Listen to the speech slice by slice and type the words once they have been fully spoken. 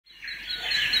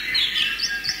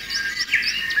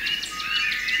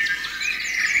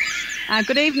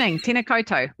Good evening, tēnā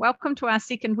koutou. Welcome to our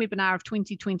second webinar of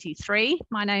 2023.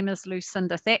 My name is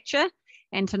Lucinda Thatcher,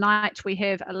 and tonight we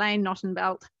have Elayne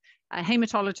Nottenbelt, a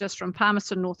haematologist from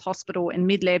Palmerston North Hospital and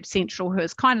Medlab Central, who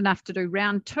is kind enough to do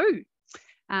round two,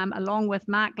 along with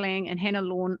Mark Lang and Hannah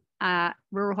Lawn,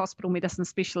 rural hospital medicine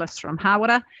specialists from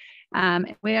Hawera.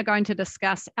 We are going to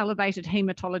discuss elevated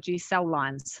haematology cell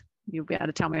lines. You'll be able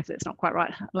to tell me if that's not quite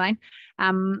right,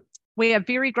 Elayne. We are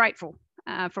very grateful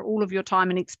for all of your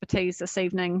time and expertise this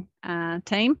evening,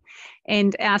 team.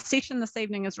 And our session this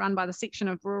evening is run by the Section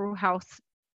of Rural Health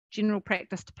General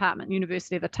Practice Department,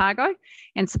 University of Otago,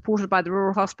 and supported by the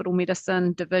Rural Hospital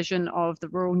Medicine Division of the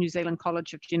Rural New Zealand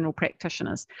College of General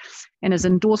Practitioners, and is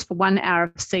endorsed for 1 hour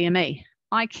of CME.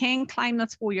 I can claim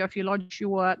this for you if you lodge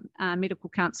your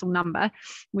medical council number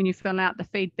when you fill out the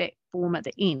feedback form at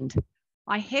the end.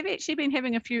 I have actually been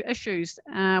having a few issues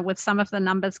with some of the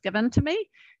numbers given to me.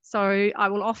 So I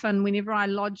will often, whenever I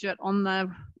lodge it on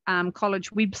the college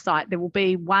website, there will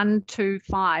be 1, 2,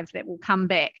 5 that will come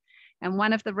back. And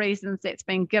one of the reasons that's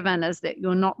been given is that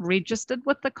you're not registered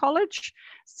with the college.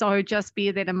 So just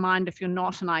bear that in mind if you're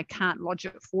not, and I can't lodge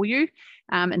it for you.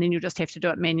 And then you'll just have to do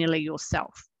it manually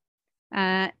yourself.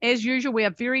 As usual, we are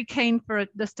very keen for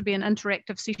this to be an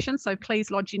interactive session. So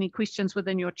please lodge any questions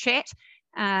within your chat.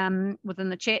 Within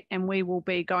the chat, and we will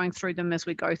be going through them as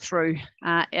we go through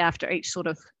after each sort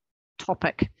of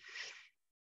topic.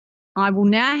 I will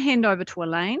now hand over to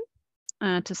Elayne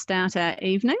to start our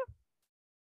evening.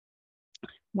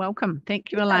 Welcome.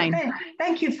 Thank you, Elayne.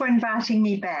 Thank you for inviting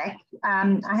me back.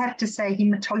 I have to say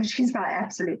haematology is my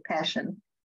absolute passion.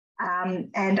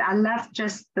 And I love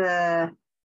just the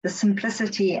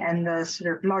simplicity and the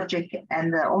sort of logic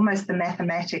and almost the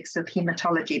mathematics of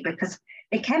haematology, because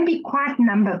it can be quite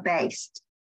number-based,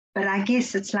 but I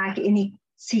guess it's like any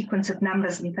sequence of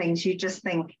numbers and things. You just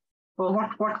think, well,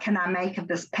 what can I make of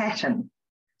this pattern?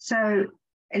 So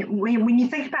when you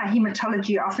think about haematology,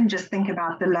 you often just think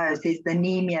about the lows. There's the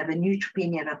anemia, the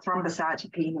neutropenia, the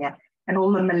thrombocytopenia, and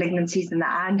all the malignancies and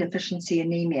the iron deficiency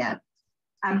anemia.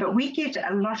 But we get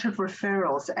a lot of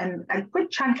referrals, and a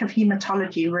good chunk of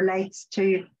haematology relates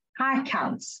to high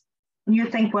counts. And you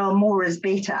think, well, more is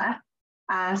better.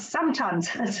 Sometimes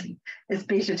it's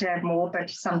better to have more, but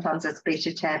sometimes it's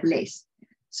better to have less.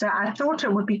 So I thought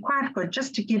it would be quite good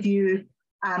just to give you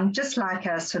just like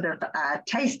a sort of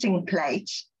tasting plate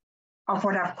of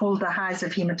what I've called the highs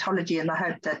of haematology, in the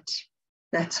hope that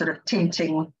that's sort of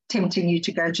tempting you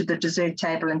to go to the dessert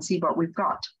table and see what we've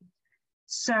got.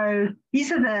 So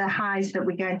these are the highs that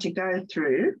we're going to go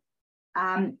through.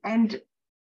 And,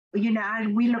 you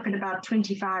know, we look at about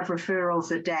 25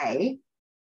 referrals a day.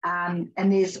 And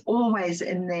there's always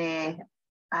in there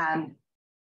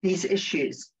these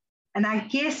issues. And I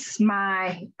guess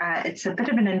it's a bit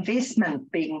of an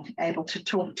investment being able to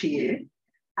talk to you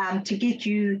to get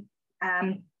you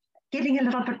getting a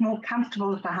little bit more comfortable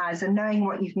with the highs and knowing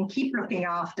what you can keep looking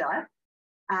after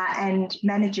and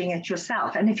managing it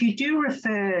yourself. And if you do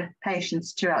refer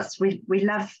patients to us, we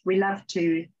love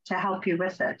to help you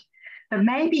with it. But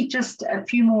maybe just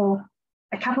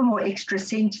a couple more extra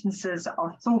sentences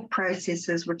of thought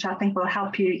processes, which I think will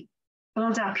help you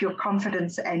build up your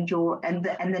confidence and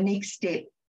the next step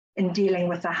in dealing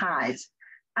with the highs.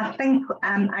 I think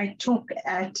I talk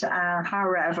at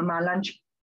Hawera over my lunch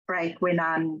break when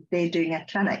I'm there doing a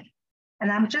clinic,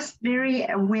 and I'm just very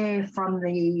aware from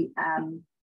the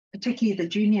particularly the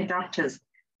junior doctors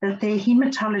that their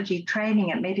haematology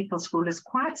training at medical school is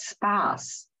quite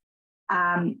sparse.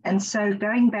 And so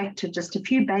going back to just a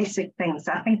few basic things,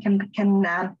 I think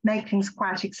can make things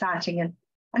quite exciting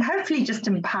and hopefully just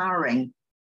empowering.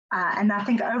 And I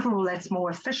think overall that's more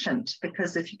efficient,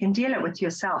 because if you can deal it with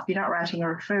yourself, you're not writing a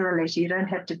referral letter, you don't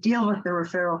have to deal with the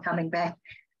referral coming back.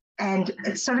 And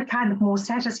it's sort of kind of more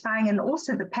satisfying, and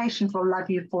also the patient will love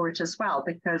you for it as well,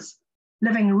 because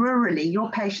living rurally,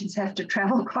 your patients have to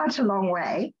travel quite a long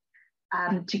way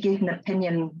to get an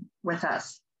opinion with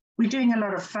us. We're doing a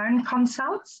lot of phone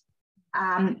consults,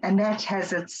 and that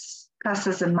has its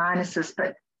pluses and minuses.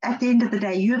 But at the end of the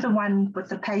day, you're the one with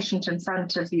the patient in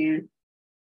front of you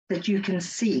that you can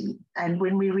see. And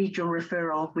when we read your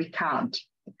referral, we can't.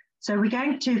 So we're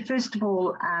going to, first of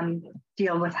all,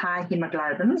 deal with high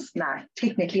hemoglobins. Now,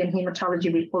 technically in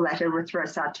hematology, we call that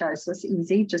erythrocytosis,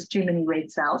 easy, just too many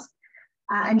red cells.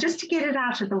 And just to get it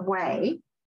out of the way,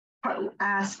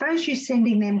 suppose you're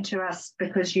sending them to us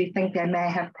because you think they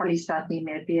may have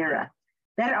polycythemia vera.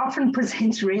 That often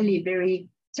presents really very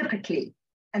typically.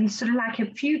 And sort of like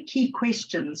a few key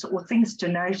questions or things to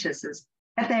notice is,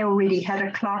 have they already had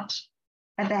a clot?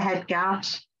 Have they had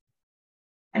gout?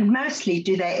 And mostly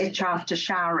do they itch after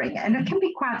showering? And it can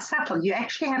be quite subtle. You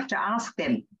actually have to ask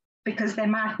them because they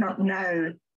might not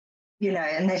know,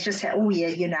 and they just say, oh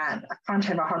yeah, I can't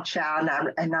have a hot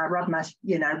shower and I rub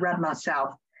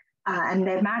myself. And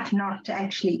they might not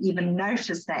actually even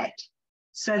notice that.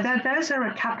 So those are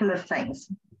a couple of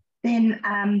things. Then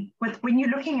when you're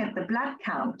looking at the blood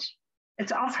count,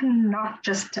 it's often not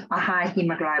just a high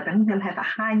hemoglobin. You'll have a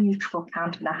high neutrophil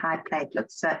count and a high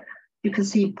platelets. So you can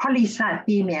see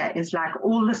polycythemia is like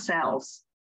all the cells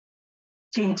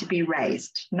tend to be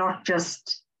raised, not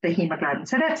just the hemoglobin.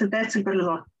 So that's a good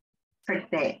little trick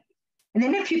there. And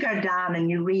then if you go down and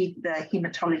you read the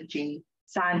hematology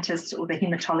scientists or the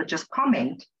hematologist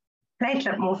comment,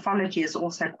 platelet morphology is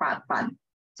also quite fun.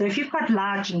 So if you've got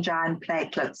large and giant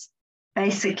platelets,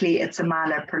 basically it's a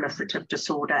myeloproliferative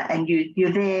disorder, and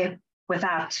you're there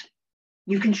without,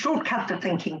 you can shortcut the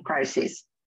thinking process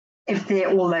if there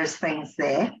are all those things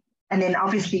there. And then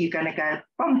obviously you're going to go,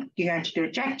 boom, you're going to do a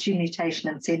JAK2 mutation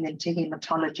and send them to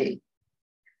hematology.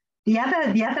 The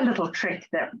other little trick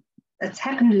that it's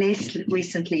happened less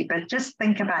recently, but just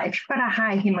think about if you've got a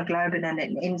high hemoglobin and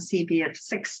an MCV of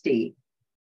 60,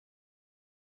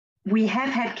 we have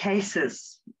had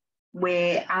cases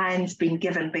where iron's been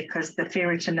given because the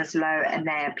ferritin is low and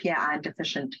they appear iron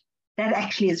deficient. That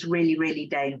actually is really, really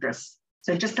dangerous.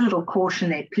 So just a little caution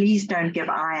there. Please don't give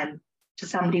iron to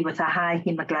somebody with a high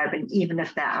hemoglobin, even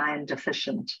if they're iron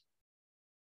deficient.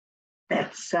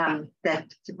 That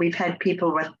we've had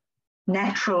people with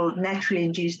naturally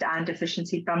induced iron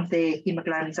deficiency bump their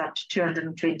hemoglobins up to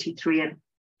 223 and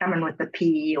come in with a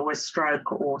PE or a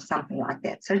stroke or something like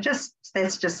that. So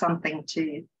that's just something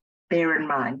to bear in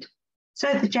mind.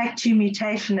 So the JAK2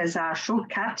 mutation is our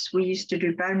shortcut. We used to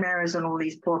do bone marrows on all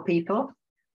these poor people.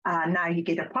 Now you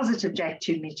get a positive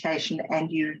JAK2 mutation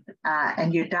and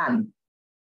you're done.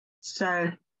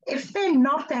 So if they're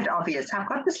not that obvious, I've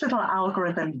got this little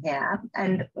algorithm here,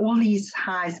 and all these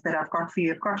highs that I've got for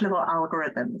you, I've got little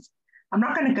algorithms. I'm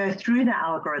not going to go through the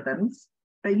algorithms,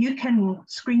 but you can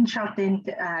screenshot them.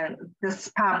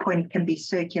 This PowerPoint can be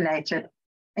circulated,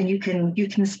 and you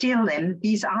can steal them.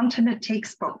 These aren't in a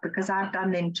textbook because I've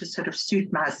done them to sort of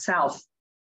suit myself,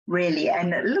 really,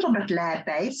 and a little bit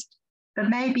lab-based. But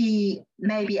maybe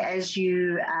as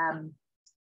you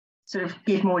sort of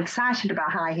get more excited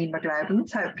about high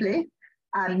hemoglobins, hopefully,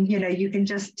 you can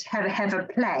just have a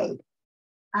play.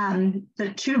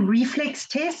 The two reflex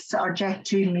tests are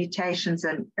JAK2 mutations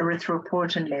and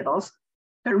erythropoietin levels,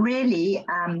 but really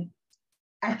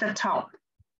at the top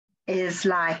is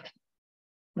like,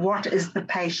 what is the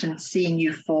patient seeing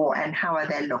you for and how are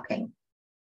they looking?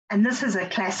 And this is a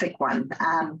classic one.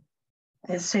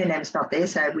 His surname's not there,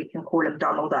 so we can call him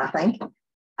Donald, I think.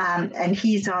 And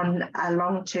he's on a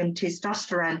long-term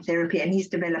testosterone therapy and he's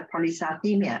developed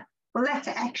polycythemia. Well, that's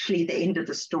actually the end of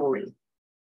the story.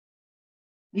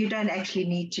 You don't actually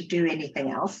need to do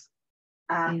anything else.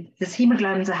 His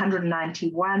hemoglobin's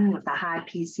 191 with a high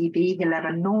PCV. He'll have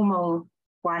a normal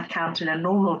white count and a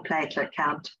normal platelet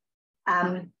count.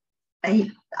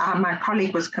 My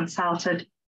colleague was consulted,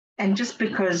 and just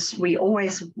because we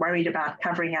always worried about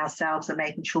covering ourselves and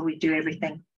making sure we do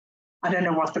everything, I don't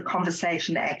know what the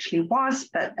conversation actually was,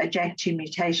 but a JAK2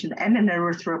 mutation and an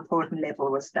erythropoietin level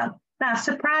was done. Now,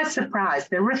 surprise, surprise,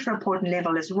 the erythropoietin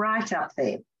level is right up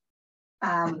there.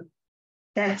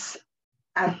 That's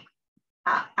a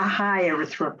high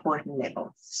erythropoietin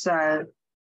level. So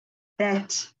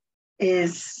that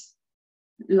is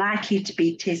likely to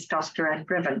be testosterone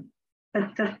driven.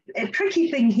 But the tricky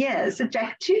thing here is the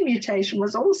JAK2 mutation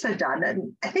was also done,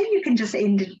 and I think you can just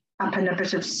end up in a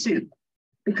bit of soup,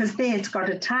 because there it's got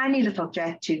a tiny little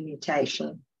JAK2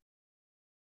 mutation.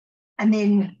 And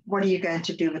then what are you going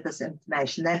to do with this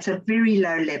information? That's a very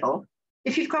low level.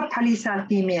 If you've got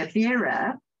polycythemia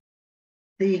vera,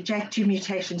 the JAK2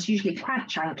 mutation is usually quite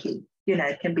chunky.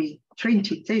 It can be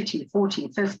 20, 30, 40,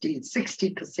 50,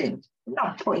 60%,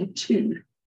 not 0.2.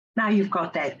 Now you've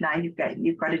got that. Now you've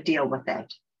got to deal with that.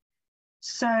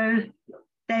 So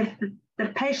the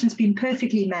patient's been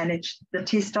perfectly managed. The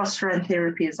testosterone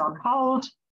therapy is on hold,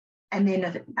 and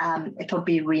then it'll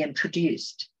be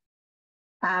reintroduced.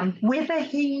 Whether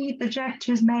the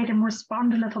JAK2's made him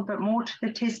respond a little bit more to the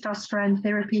testosterone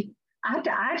therapy,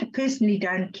 I personally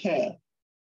don't care.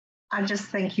 I just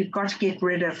think you've got to get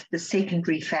rid of the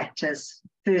secondary factors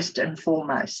first and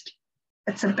foremost.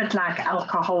 It's a bit like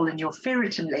alcohol in your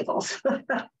ferritin levels.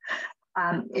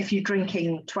 If you're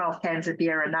drinking 12 cans of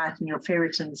beer a night and your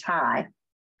ferritin's high,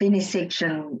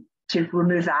 venesection to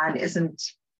remove the iron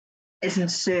isn't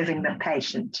serving the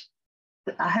patient.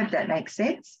 I hope that makes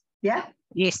sense. Yeah?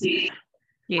 Yes.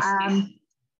 Yes.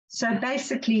 So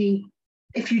basically,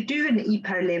 if you do an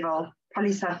EPO level,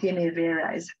 polycythemia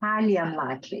vera is highly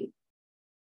unlikely.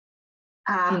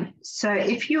 So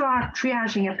if you are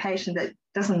triaging a patient that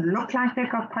doesn't look like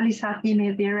they've got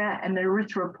polycythemia vera, an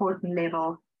erythropoietin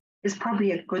level is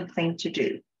probably a good thing to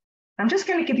do. I'm just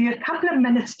going to give you a couple of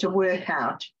minutes to work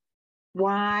out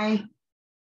why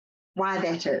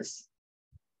that is.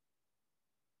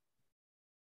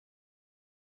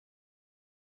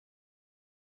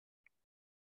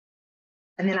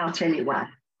 And then I'll tell you why.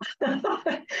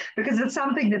 Because it's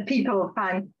something that people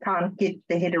can't get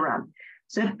their head around.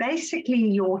 So basically,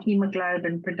 your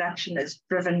hemoglobin production is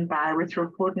driven by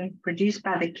erythropoietin produced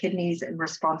by the kidneys in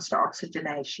response to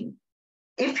oxygenation.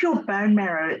 If your bone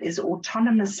marrow is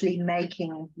autonomously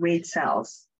making red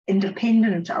cells,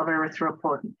 independent of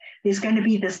erythropoietin, there's going to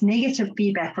be this negative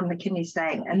feedback from the kidney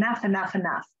saying, enough, enough,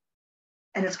 enough.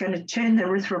 And it's going to turn the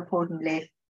erythropoietin left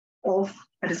off,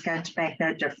 but it's going to make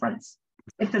no difference.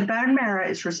 If the bone marrow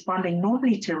is responding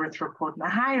normally to erythropoietin, a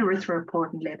high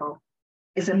erythropoietin level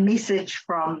is a message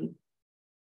from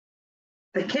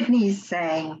the kidneys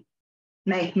saying,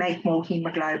 make more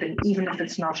hemoglobin, even if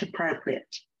it's not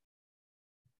appropriate.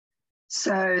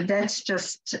 So that's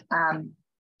just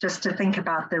to think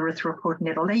about the erythropoietin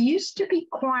level. They used to be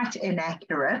quite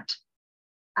inaccurate,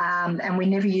 and we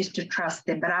never used to trust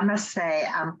them, but I must say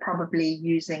I'm probably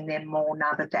using them more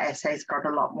now that the assay's got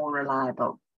a lot more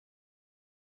reliable.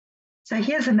 So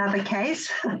here's another case.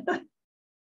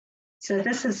 So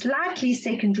this is likely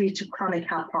secondary to chronic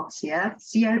hypoxia,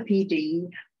 COPD,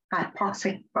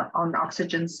 hypoxic on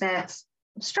oxygen sats,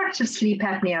 obstructive sleep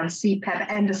apnea on CPAP,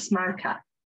 and a smoker.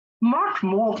 What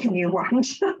more can you want?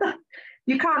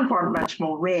 You can't want much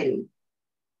more, really.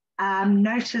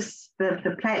 Notice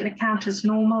the platelet count is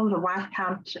normal, the white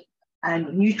count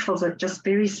and neutrals are just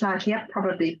very slightly up,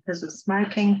 probably because of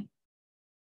smoking.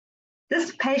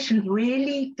 This patient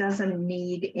really doesn't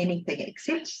need anything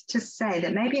except to say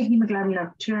that maybe a hemoglobin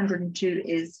of 202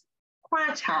 is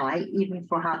quite high, even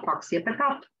for hypoxia, but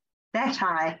not that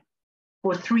high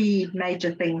for three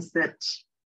major things that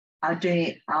are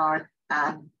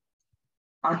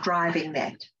driving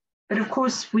that. But of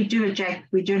course, we do an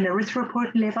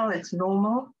erythropoietin level, it's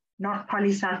normal, not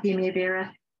polycythemia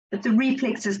vera, but the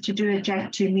reflex is to do a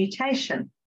JAK2 mutation.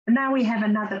 And now we have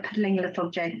another piddling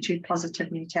little JAK2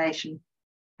 positive mutation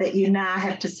that you now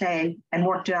have to say, and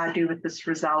what do I do with this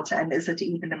result? And is it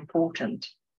even important?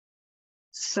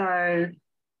 So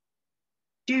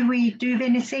do we do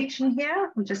venesection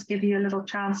here? We'll just give you a little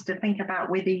chance to think about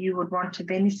whether you would want to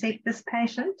venesect this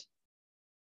patient.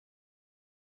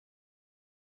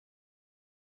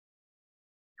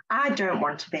 I don't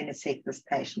want to venesect this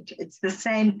patient. It's the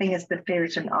same thing as the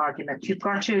ferritin argument. You've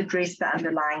got to address the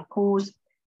underlying cause.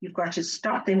 You've got to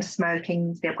stop them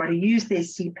smoking. They've got to use their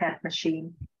CPAP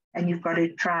machine, and you've got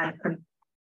to try and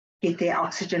get their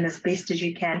oxygen as best as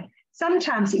you can,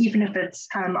 sometimes even if it's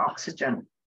home oxygen.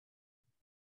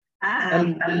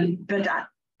 But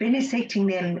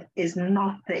venesecting them is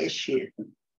not the issue.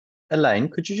 Elayne,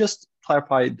 could you just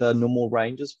clarify the normal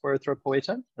ranges for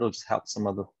erythropoietin? It'll just help some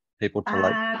other people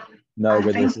to know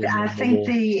whether this is I think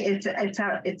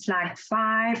it's like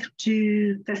 5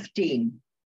 to 15,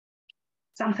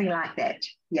 something like that.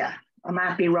 Yeah, I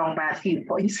might be wrong by a few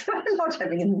points. I'm not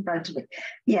having it in front of me.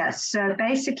 Yeah, so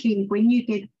basically when you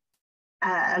get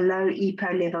a low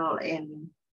EPO level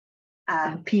in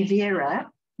P.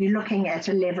 vera, you're looking at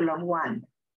a level of 1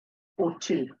 or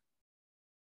 2.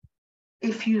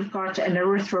 If you've got an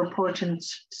erythropoietin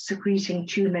secreting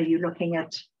tumor, you're looking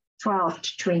at 12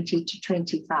 to 20 to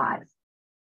 25.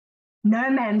 No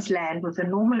man's land with a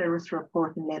normal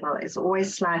erythropoietin level is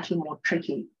always slightly more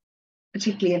tricky,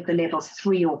 particularly at the levels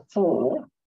 3 or 4.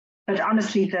 But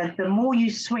honestly, the more you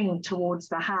swing towards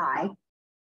the high,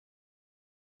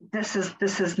 this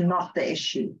is not the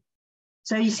issue.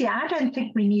 So you see, I don't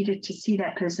think we needed to see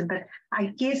that person, but I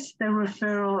guess the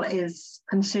referral is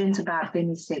concerns about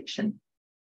venesection.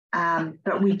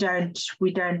 But we don't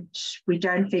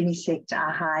venesect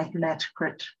our high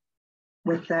hematocrit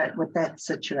with that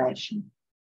situation.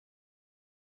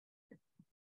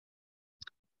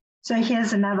 So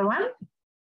here's another one: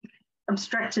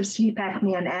 obstructive sleep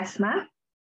apnea and asthma,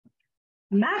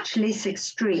 much less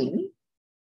extreme,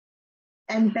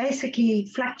 and basically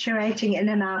fluctuating in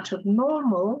and out of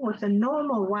normal with a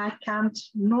normal white count,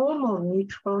 normal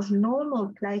neutrophils,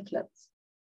 normal platelets.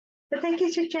 But they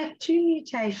get a JAK2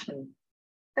 mutation.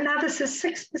 And now this is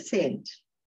 6%,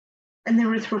 and the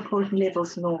erythropoietin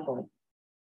level's normal.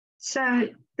 So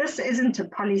this isn't a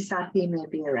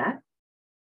polycythemia vera.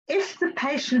 If the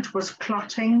patient was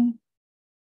clotting,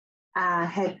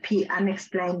 had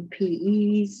unexplained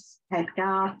PEs, had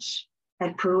gout,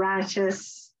 had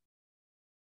pruritus,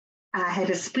 had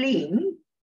a spleen,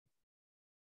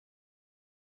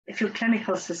 if your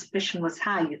clinical suspicion was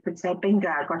high, you could say, bingo,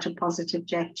 I got a positive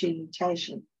JAK2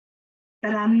 mutation.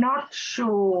 But I'm not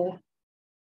sure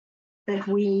that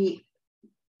we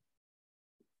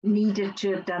needed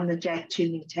to have done the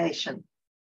JAK2 mutation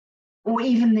or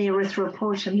even the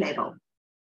erythropoietin level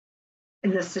in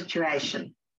this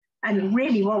situation. And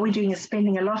really what we're doing is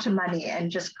spending a lot of money and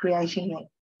just creating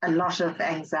a lot of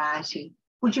anxiety.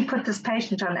 Would you put this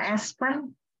patient on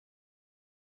aspirin?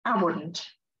 I wouldn't.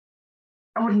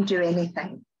 I wouldn't do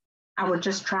anything. I would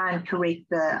just try and correct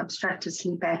the obstructive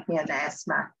sleep apnea and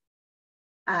asthma.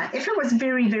 If it was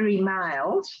very, very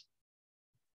mild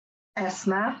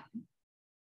asthma,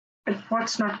 but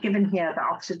what's not given here, the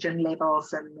oxygen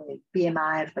levels and the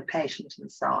BMI of the patient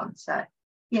and so on. So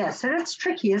yeah, so that's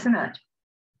tricky, isn't it?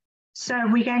 So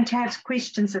we're going to have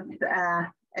questions at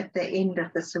the end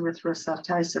of this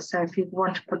erythrocytosis. So if you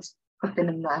want to put them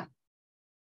in the,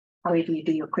 however you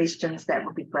do your questions, that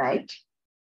would be great.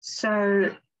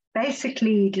 So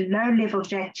basically, low-level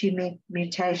JAK2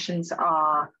 mutations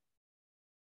are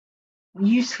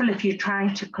useful if you're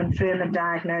trying to confirm a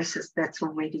diagnosis that's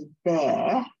already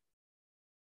there.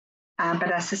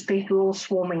 But I suspect we're all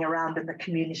swarming around in the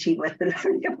community with the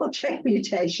low-level JAK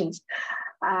mutations.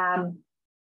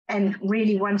 And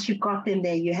really, once you've got them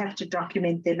there, you have to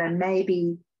document them and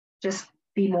maybe just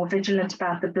be more vigilant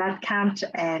about the blood count.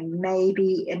 And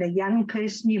maybe in a young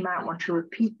person, you might want to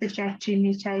repeat the JAK2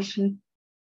 mutation.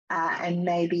 And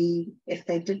maybe if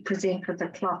they did present with a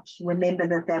clot, remember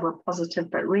that they were positive,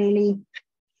 but really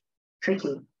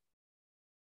tricky.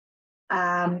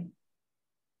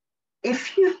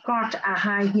 If you've got a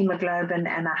high hemoglobin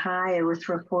and a high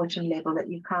erythropoietin level that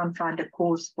you can't find a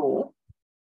cause for,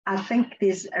 I think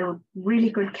there's a really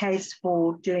good case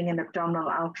for doing an abdominal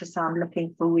ultrasound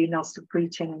looking for renal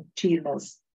secreting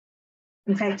tumors.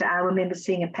 In fact, I remember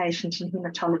seeing a patient in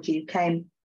haematology who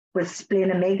came with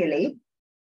splenomegaly.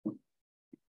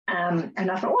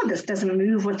 And I thought, oh, this doesn't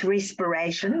move with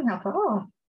respiration. I thought, oh,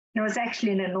 it was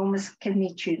actually an enormous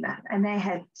kidney tumor, and they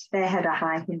had a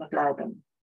high hemoglobin.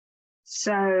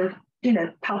 So, you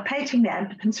know, palpating the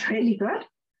abdomen's really good.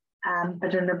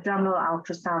 But an abdominal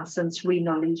ultrasound, since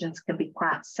renal lesions can be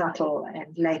quite subtle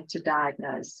and late to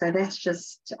diagnose. So that's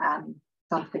just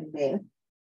something there.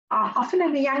 Often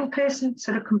in a young person,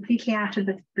 sort of completely out of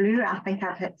the blue, I think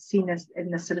I've seen this in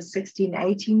the sort of 16,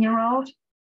 18-year-old,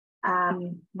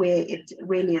 where it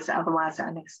really is otherwise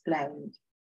unexplained.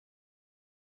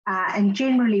 And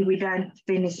generally, we don't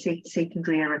venesect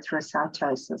secondary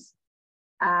erythrocytosis.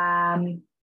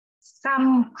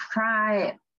 Some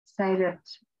say that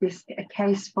there's a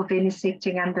case for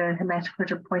venesecting under a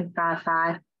hematocrit of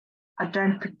 0.55. I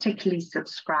don't particularly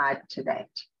subscribe to that.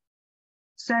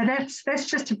 So that's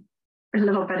just a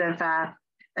little bit of a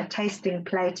tasting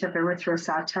plate of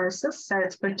erythrocytosis. So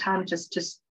it's a good time just to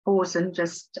pause and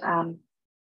just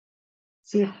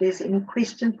see if there's any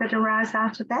questions that arise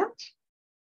out of that.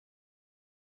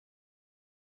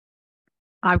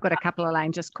 I've got a couple,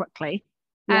 Elayne, just quickly.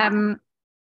 Yeah.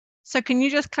 So can you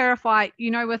just clarify,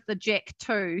 you know, with the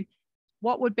JAK2,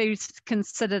 what would be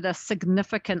considered a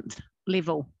significant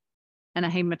level in a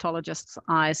hematologist's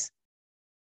eyes?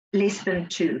 Less than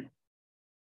 2.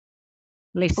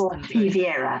 Less for than 2. P.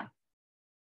 vera.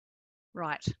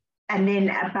 Right. And then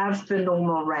above the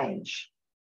normal range.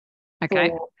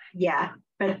 Okay.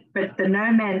 But the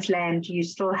no man's land, you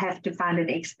still have to find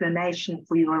an explanation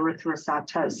for your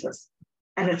erythrocytosis,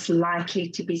 and it's likely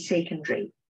to be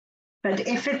secondary. But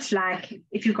if it's like,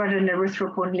 if you've got an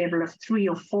erythropoietin level of 3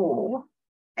 or 4,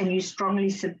 and you strongly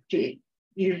suspect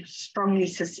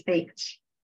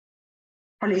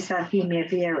polycythemia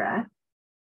vera,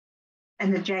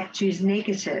 and the JAK2 is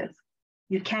negative,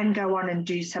 you can go on and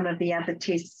do some of the other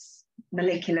tests,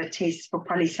 molecular tests for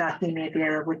polycythemia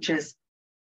vera, which is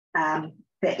the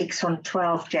exon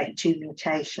 12 JAK2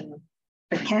 mutation.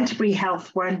 But Canterbury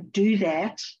Health won't do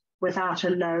that without a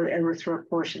low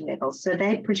erythropoietin level. So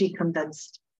they're pretty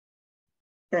convinced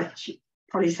that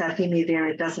polycythemia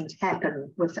vera doesn't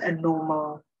happen with a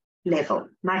normal level.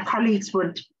 My colleagues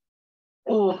would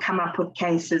all come up with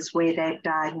cases where they've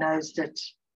diagnosed it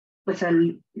with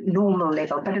a normal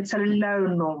level, but it's a low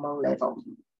normal level.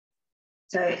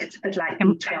 So it's a bit like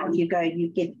B12.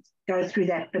 You go through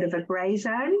that bit of a gray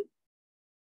zone.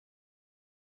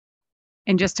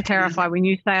 And just to clarify, when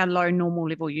you say a low normal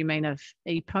level, you mean of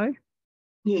EPO?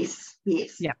 Yes.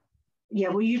 Yeah. Yeah,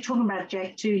 well, you're talking about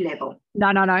JAK2 level.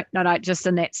 No, just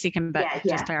in that second bit,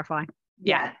 Yeah. just clarify.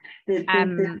 Yeah. The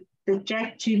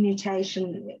JAK2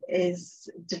 mutation is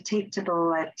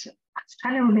detectable at I was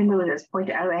trying to remember whether it's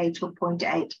 0.08 or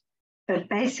 0.8, but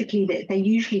basically they're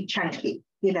usually chunky.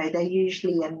 They're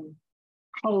usually in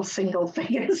whole single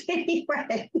figures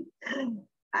anyway.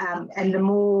 And the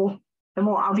more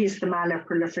obvious the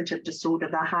myeloproliferative disorder,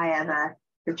 the higher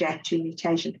the JAK2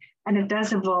 mutation. And it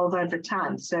does evolve over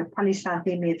time. So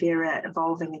polycythemia vera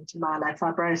evolving into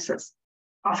myelofibrosis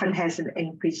often has an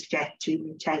increased JAK2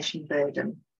 mutation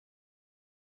burden.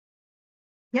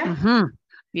 Yeah. Mm-hmm.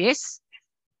 Yes.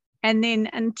 And then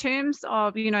in terms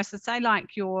of, so say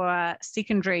like your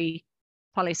secondary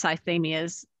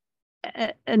polycythemias,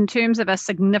 in terms of a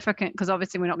significant, because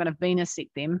obviously we're not going to venesect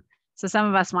them. So some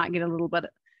of us might get a little bit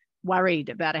worried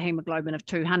about a hemoglobin of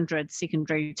 200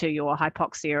 secondary to your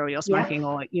hypoxia or your smoking,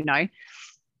 or,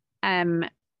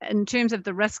 in terms of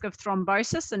the risk of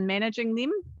thrombosis and managing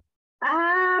them.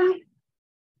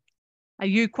 Are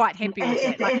you quite happy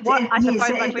with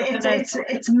that?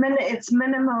 It's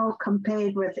minimal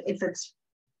compared with if it's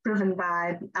driven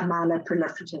by a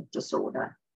myeloproliferative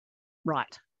disorder.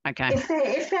 Right. Okay.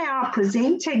 If they are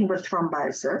presenting with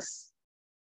thrombosis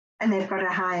and they've got a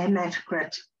high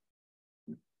hematocrit,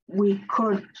 we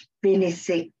could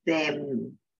venesect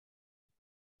them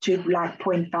to like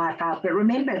 0.55. But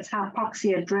remember, it's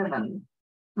hypoxia driven.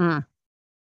 Mm.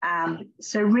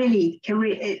 So really,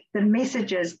 the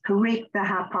message is correct the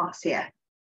hypoxia.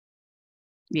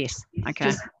 Yes. Okay.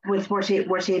 Just with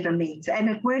whatever means, and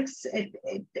it works.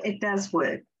 It does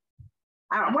work.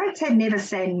 I won't say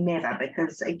never,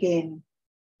 because again,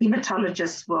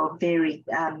 hematologists will vary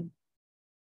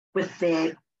with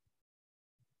their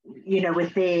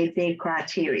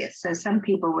criteria. So some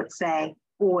people would say, at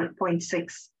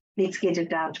 0.6, let's get it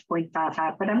down to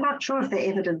 0.55. But I'm not sure of the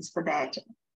evidence for that.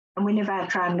 And whenever I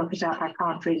try and look it up, I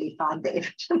can't really find the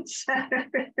evidence. So,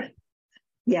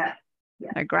 yeah.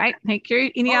 Oh, great. Thank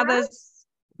you. Any others,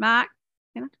 Mark?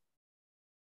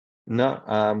 No,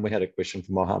 we had a question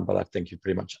from Mohan, but I think you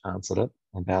pretty much answered it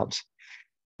about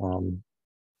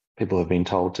people have been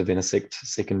told to venesect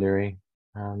secondary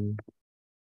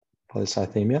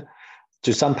polycythemia.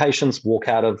 Do some patients walk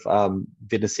out of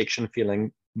venesection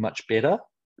feeling much better?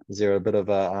 Is there a bit of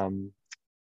a,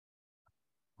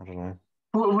 I don't know.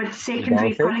 With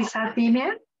secondary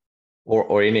polycythemia?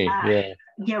 Or any, yeah.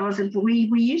 Yeah, we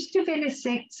used to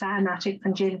venesect cyanotic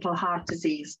congenital heart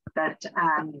disease, but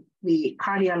the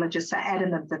cardiologists are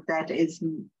adamant that is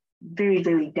very,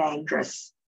 very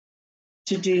dangerous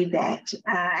to do that.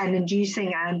 And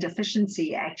inducing iron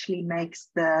deficiency actually makes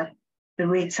the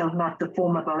red cell not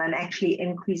deformable and actually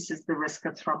increases the risk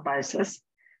of thrombosis.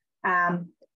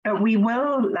 But we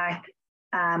will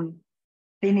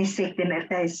venesect them if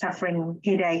they're suffering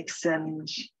headaches and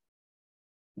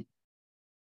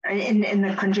in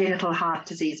the congenital heart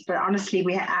disease. But honestly,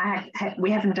 we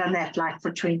haven't done that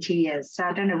for 20 years. So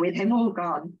I don't know where they've all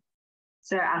gone.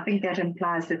 So I think that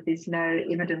implies that there's no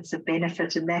evidence of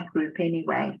benefit in that group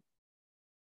anyway.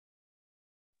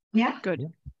 Yeah.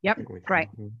 Good. Yep. Great.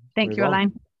 Thank you,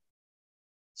 Elayne.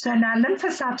 So now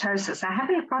lymphocytosis. I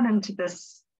haven't gone into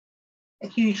this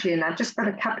hugely, and I've just got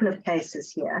a couple of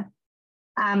cases here.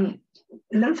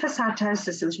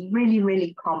 Lymphocytosis is really,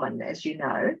 really common, as you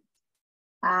know.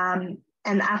 And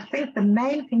I think the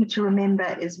main thing to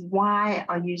remember is, why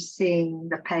are you seeing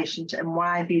the patient and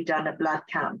why have you done a blood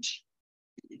count?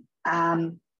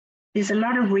 There's a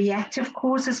lot of reactive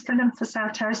causes for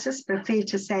lymphocytosis, but fair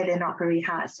to say they're not very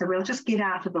high. So we'll just get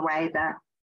out of the way the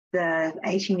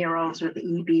 18-year-olds with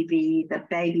EBV, the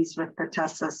babies with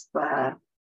pertussis, the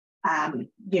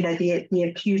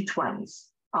acute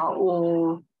ones are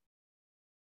all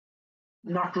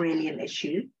not really an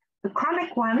issue. The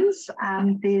chronic ones,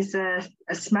 there's a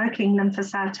smoking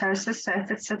lymphocytosis. So if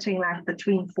it's sitting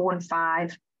between 4 and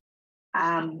 5,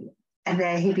 and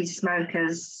they're heavy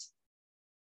smokers,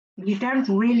 you don't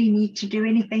really need to do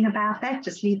anything about that.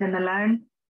 Just leave them alone.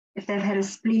 If they've had a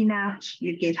spleen out,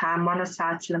 you get high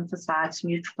monocytes, lymphocytes,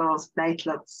 neutrophils,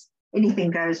 platelets.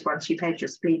 Anything goes once you've had your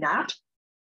spleen out.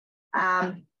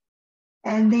 And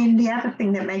then the other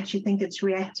thing that makes you think it's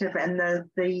reactive, and the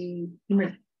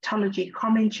hematology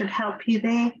comment should help you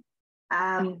there.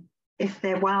 If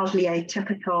they're wildly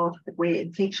atypical, where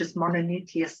infectious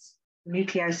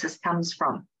mononucleosis comes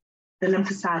from, the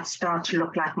lymphocytes start to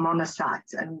look like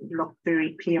monocytes and look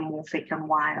very pleomorphic and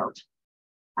wild.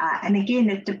 And again,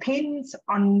 it depends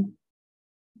on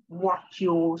what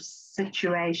your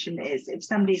situation is. If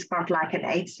somebody's got an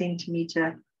 8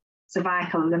 centimeter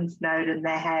cervical lymph node and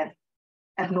they have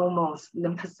abnormal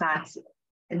lymphocytes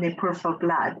in their peripheral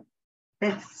blood,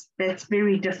 that's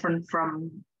very different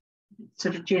from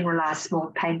sort of generalized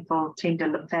small painful tender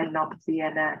lymphadenopathy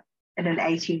in an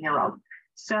 18-year-old.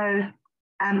 So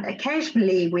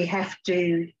Occasionally, we have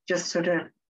to just sort of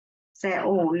say,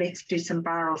 oh, let's do some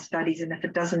viral studies. And if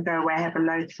it doesn't go away, have a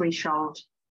low threshold.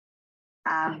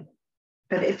 But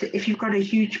if you've got a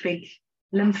huge, big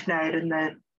lymph node and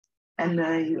the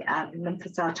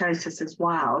lymphocytosis is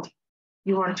wild,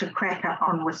 you want to crack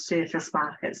on with surface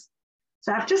markers.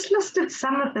 So I've just listed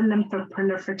some of the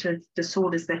lymphoproliferative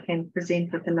disorders that can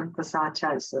present with the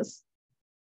lymphocytosis.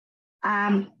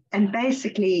 And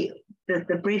basically,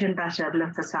 the bread and butter of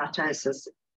lymphocytosis,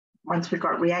 once we've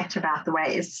got reactive out the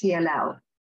way, is CLL.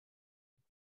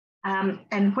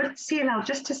 And with CLL,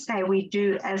 just to say, we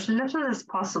do as little as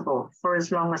possible for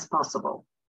as long as possible.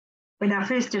 When I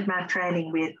first did my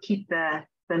training, we'd keep the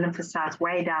lymphocytes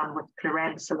way down with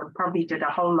chlorambucil and probably did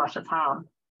a whole lot of harm.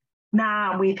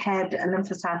 Now we've had a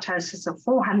lymphocytosis of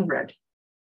 400.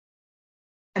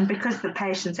 And because the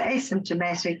patient's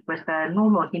asymptomatic with a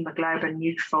normal hemoglobin,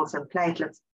 neutrophils, and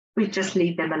platelets, we just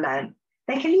leave them alone.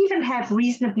 They can even have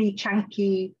reasonably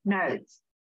chunky nodes.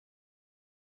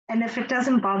 And if it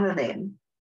doesn't bother them,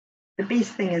 the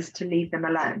best thing is to leave them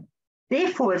alone.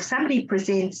 Therefore, if somebody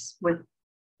presents with,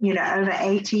 over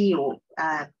 80 or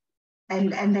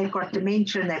and they've got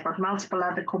dementia and they've got multiple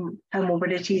other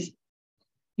comorbidities,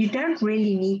 you don't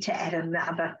really need to add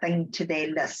another thing to their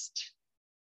list.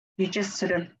 You just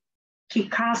sort of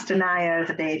cast an eye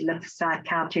over their lymphocyte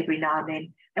count every now and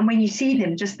then. And when you see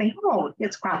them, just think, oh,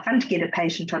 it's quite fun to get a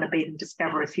patient on a bed and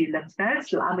discover a few lymph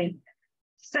nodes. I mean,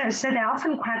 so they're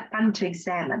often quite fun to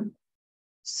examine.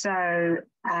 So,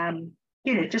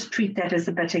 just treat that as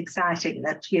a bit exciting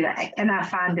that, and I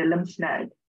find a lymph node.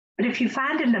 But if you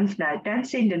find a lymph node, don't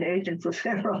send an urgent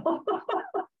referral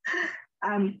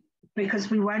because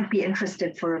we won't be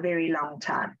interested for a very long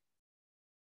time.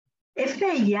 If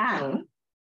they're young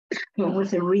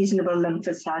with a reasonable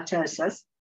lymphocytosis,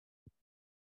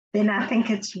 then I think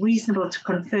it's reasonable to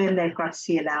confirm they've got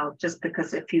CLL, just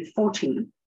because if you're 40,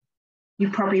 you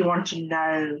probably want to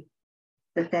know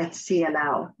that that's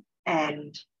CLL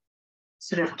and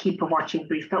sort of keep a watching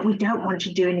brief, but we don't want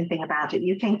to do anything about it.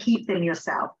 You can keep them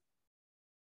yourself.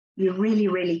 You really,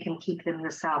 really can keep them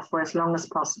yourself for as long as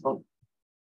possible.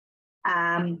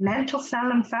 Mantle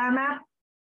cell lymphoma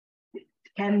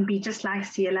can be just like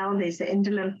CLL. There's the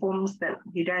indolent forms that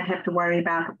you don't have to worry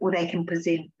about, or they can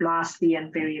present blastly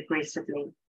and very aggressively.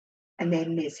 And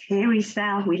then there's hairy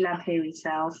cell. We love hairy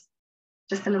cells.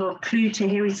 Just a little clue to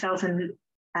hairy cells and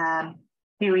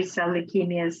hairy cell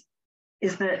leukemias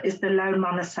is the low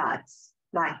monocytes.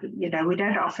 Like, we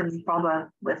don't often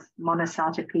bother with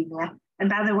monocytopenia. And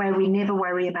by the way, we never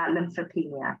worry about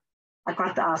lymphopenia. I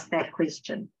got to ask that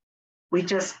question. We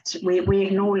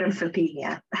ignore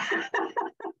lymphopenia.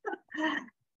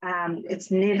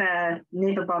 It's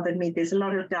never bothered me. There's a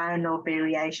lot of diurnal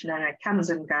variation and it comes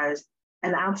and goes.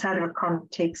 And outside of a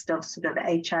context of sort of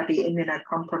HIV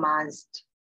immunocompromised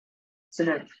sort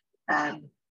of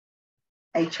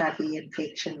HIV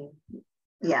infection,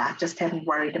 I just haven't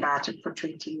worried about it for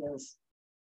 20 years.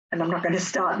 And I'm not going to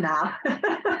start now.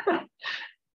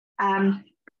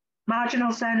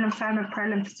 Marginal zone lymphoma,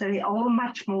 prolymphocytic, all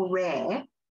much more rare.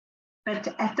 But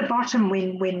at the bottom,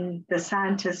 when the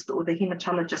scientist or the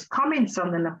hematologist comments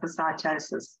on the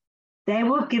lymphocytosis, they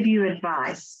will give you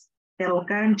advice. They'll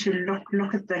go into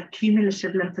look at the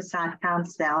cumulative lymphocyte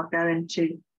counts. They'll go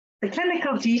into the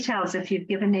clinical details if you've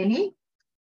given any.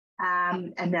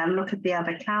 And they'll look at the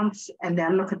other counts and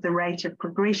they'll look at the rate of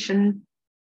progression.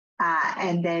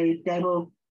 And they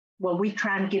will, we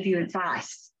try and give you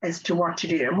advice as to what to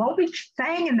do. And what we're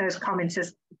saying in those comments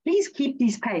is, please keep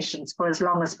these patients for as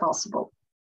long as possible.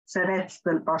 So that's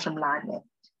the bottom line there.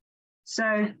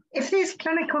 So if there's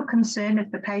clinical concern,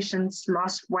 if the patient's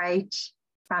lost weight,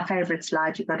 my favorite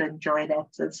slide, you've got to enjoy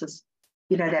that. This is,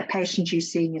 that patient you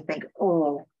see and you think,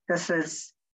 oh, this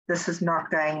is not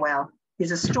going well.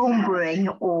 There's a storm brewing,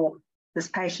 or this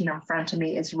patient in front of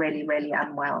me is really, really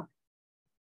unwell.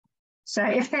 So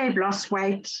if they've lost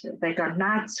weight, they've got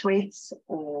night sweats,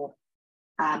 or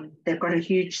they've got a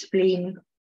huge spleen,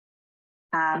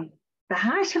 the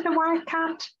height of the white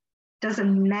count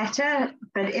doesn't matter,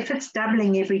 but if it's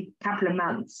doubling every couple of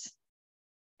months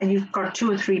and you've got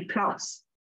 2 or 3 plots,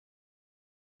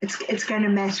 it's going to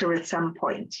matter at some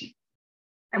point.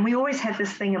 And we always have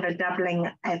this thing of a doubling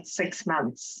at 6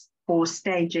 months for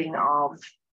staging of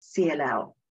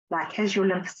CLL. Like, has your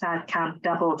lymphocyte count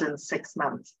doubled in 6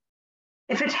 months?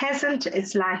 If it hasn't,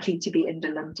 it's likely to be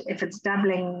indolent. If it's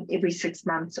doubling every 6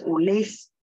 months or less,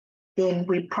 then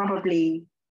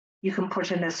you can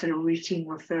put in a sort of routine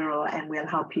referral and we'll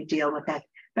help you deal with that.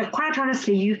 But quite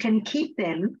honestly, you can keep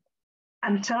them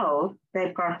until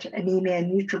they've got anemia,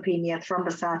 neutropenia,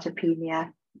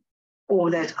 thrombocytopenia, or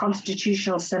there's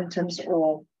constitutional symptoms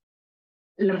or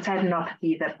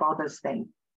lymphadenopathy that bothers them.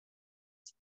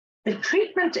 The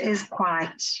treatment is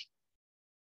quite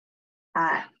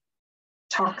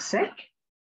toxic.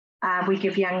 We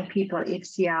give young people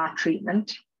FCR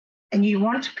treatment, and you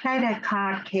want to play that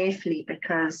card carefully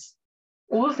because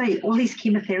all these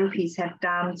chemotherapies have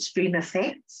downstream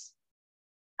effects.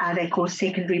 They cause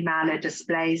secondary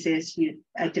myelodysplasias. You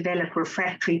develop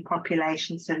refractory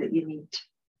populations so that you need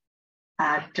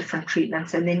different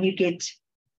treatments, and then you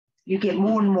get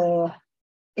more and more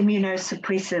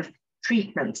immunosuppressive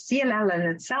treatments. CLL in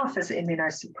itself is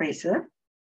immunosuppressive,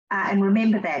 and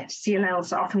remember that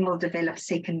CLLs often will develop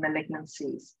second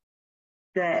malignancies.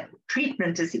 The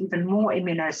treatment is even more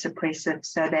immunosuppressive.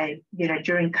 So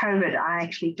during COVID, I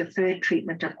actually deferred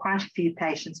treatment of quite a few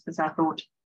patients because I thought,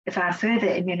 if I further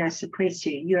immunosuppress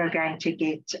you, you are going to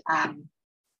get, I'm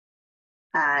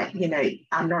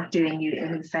not doing you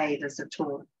any favors at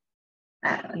all.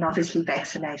 And obviously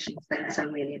vaccination things are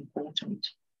really important.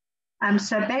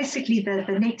 So basically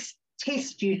the next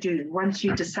test you do once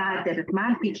you decide that it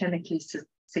might be clinically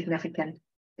significant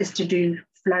is to do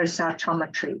flow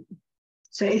cytometry.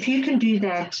 So if you can do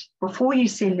that before you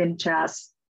send them to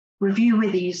us, review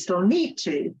whether you still need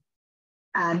to,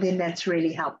 then that's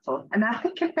really helpful. And I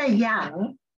think if they're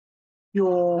young,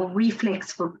 your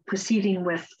reflex for proceeding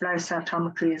with flow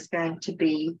cytometry is going to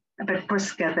be a bit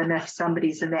brisker than if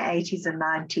somebody's in their 80s and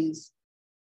 90s,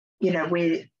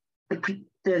 where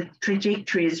the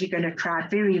trajectory is you're going to try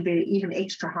very, very, even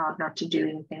extra hard not to do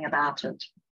anything about it.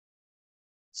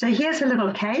 So here's a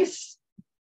little case.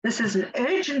 This is an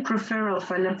urgent referral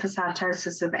for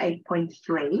lymphocytosis of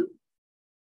 8.3.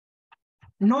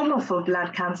 Normal full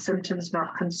blood count, symptoms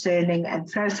not concerning,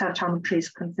 and flow cytometry is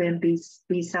confirmed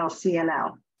B-cell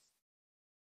CLL.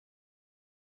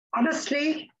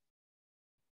 Honestly,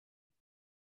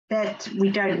 that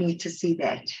we don't need to see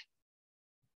that.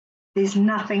 There's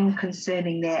nothing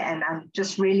concerning there, and I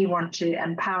just really want to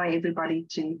empower everybody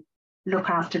to look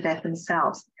after that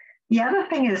themselves. The other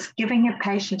thing is giving a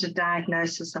patient a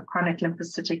diagnosis of chronic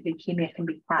lymphocytic leukemia can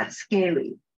be quite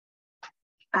scary.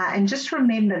 And just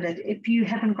remember that if you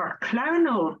haven't got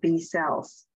clonal B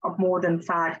cells of more than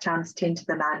 5 × 10⁹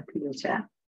 per liter,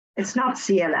 it's not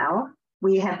CLL.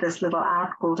 We have this little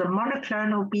out called a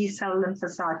monoclonal B cell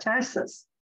lymphocytosis.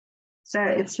 So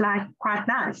it's like quite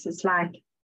nice. It's like,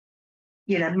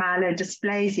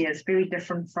 myelodysplasia is very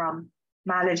different from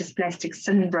myelodysplastic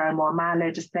syndrome or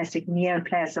myelodysplastic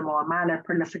neoplasm or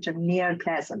myeloproliferative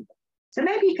neoplasm. So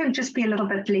maybe you can just be a little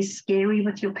bit less scary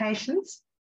with your patients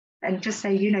and just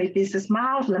say, there's this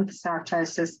mild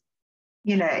lymphocytosis.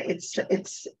 It's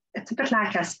a bit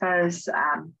like, I suppose,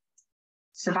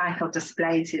 cervical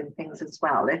dysplasia and things as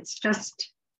well. It just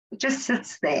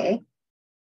sits there.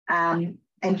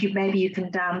 And maybe you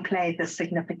can downplay the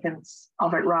significance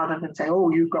of it rather than say,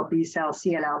 oh, you've got B-cell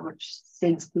CLL, which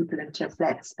sends people into a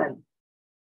flat spin.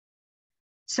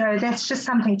 So that's just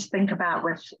something to think about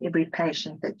with every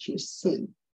patient that you see.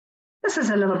 This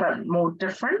is a little bit more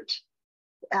different.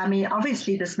 I mean,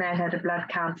 obviously this man had a blood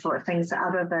count for things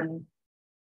other than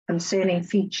concerning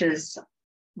features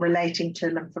relating to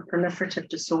lymphoproliferative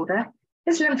disorder.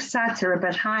 His lymphocytes are a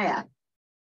bit higher.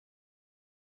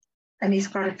 And he's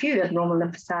got a few abnormal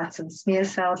lymphocytes and smear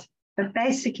cells. But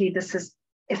basically, this is,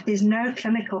 if there's no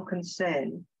clinical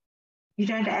concern, you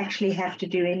don't actually have to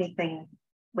do anything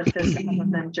with this other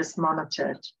than just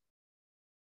monitor it.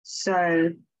 So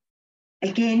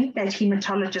again, that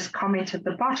hematologist comment at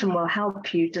the bottom will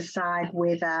help you decide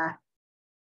whether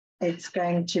it's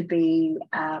going to be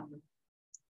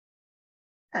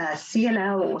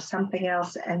CLL or something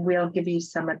else, and we'll give you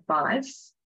some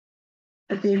advice.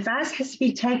 But the advice has to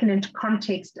be taken into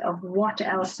context of what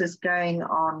else is going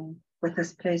on with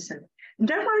this person. And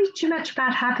don't worry too much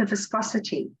about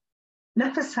hyperviscosity.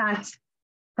 Lymphocytes,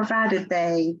 provided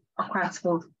they are quite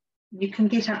small, you can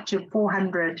get up to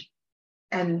 400,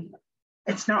 and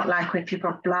it's not like if you've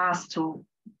got blasts or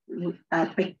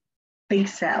big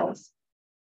cells.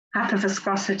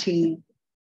 Hyperviscosity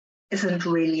isn't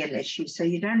really an issue, so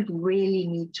you don't really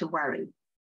need to worry.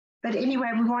 But anyway,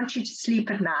 we want you to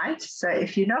sleep at night. So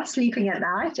if you're not sleeping at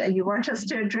night and you want us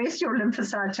to address your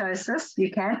lymphocytosis, you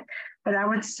can. But I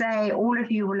would say all of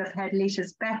you will have had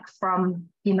letters back from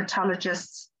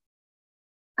hematologists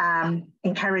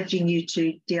encouraging you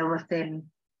to deal with them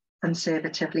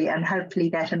conservatively, and hopefully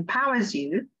that empowers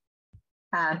you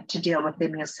to deal with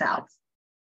them yourself.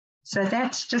 So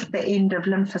that's just the end of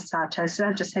lymphocytosis.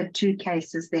 I just had 2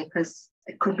 cases there because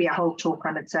it could be a whole talk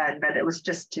on its own, but it was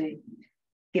just to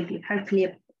give you hopefully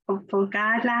a helpful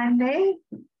guideline there.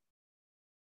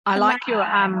 I like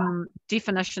your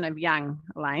definition of young,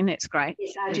 Elayne. That's great.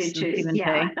 Yes, I do too.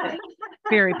 Yeah.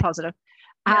 Very positive.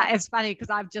 Yeah. It's funny because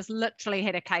I've just literally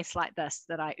had a case like this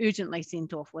that I urgently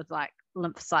sent off with like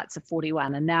lymphocytes of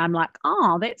 41. And now I'm like,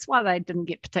 oh, that's why they didn't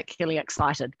get particularly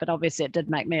excited. But obviously it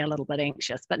did make me a little bit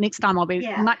anxious. But next time I'll be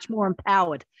much more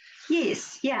empowered.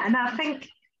 Yes, yeah. And I think,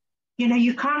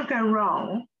 you can't go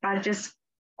wrong by just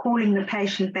calling the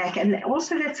patient back. And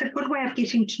also that's a good way of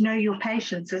getting to know your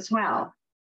patients as well.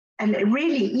 And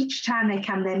really, each time they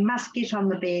come, they must get on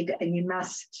the bed and you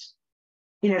must,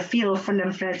 feel for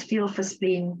lymph nodes, feel for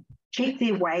spleen, check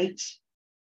their weight,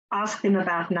 ask them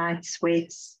about night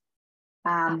sweats.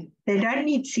 They don't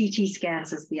need CT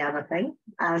scans is the other thing.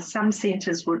 Some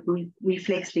centres would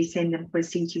reflexly send them for a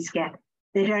CT scan.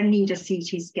 They don't need a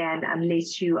CT scan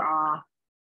unless you are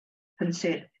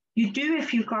concerned. You do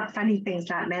if you've got funny things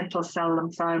like mantle cell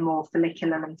lymphoma or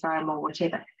follicular lymphoma or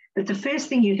whatever. But the first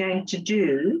thing you're going to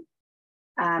do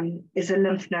is a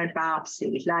lymph node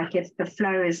biopsy. Like if the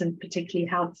flow isn't particularly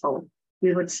helpful,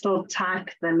 we would still type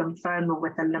the lymphoma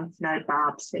with a lymph node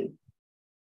biopsy.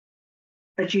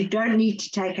 But you don't need to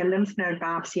take a lymph node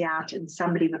biopsy out in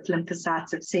somebody with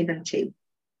lymphocytes of 70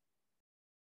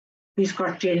 who's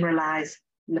got generalized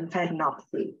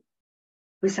lymphadenopathy.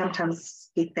 We sometimes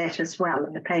get that as well.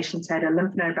 And the patient's had a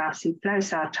lymph node biopsy, flow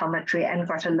cytometry, and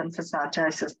got a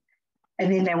lymphocytosis.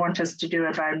 And then they want us to do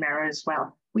a bone marrow as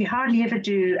well. We hardly ever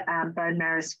do bone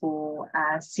marrows for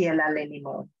CLL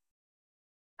anymore,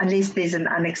 unless there's an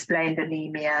unexplained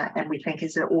anemia and we think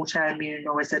is it autoimmune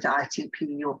or is it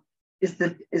ITP or if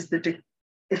the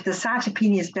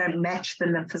cytopenias don't match the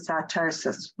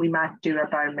lymphocytosis, we might do a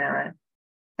bone marrow.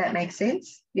 That makes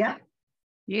sense? Yeah.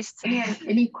 Yes.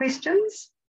 Any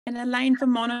questions? And Elayne, for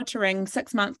monitoring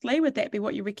 6 monthly, would that be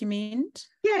what you recommend?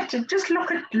 Yeah, to just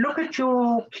look at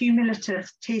your cumulative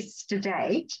tests to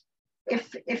date.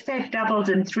 If they've doubled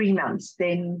in 3 months,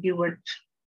 then you would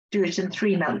do it in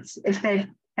 3 months. If they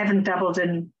haven't doubled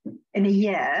in a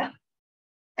year,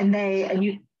 and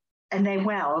they're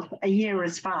well, a year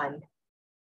is fine.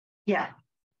 Yeah.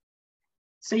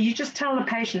 So you just tell the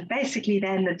patient, basically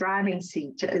they're in the driving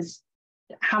seat, is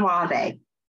how are they?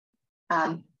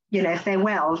 If they're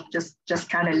well, just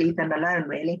kind of leave them alone,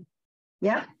 really.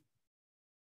 Yeah.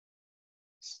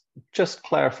 Just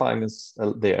clarifying this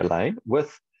there, Elayne,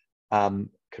 with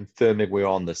confirming we're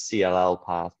on the CLL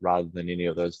path rather than any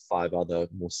of those 5 other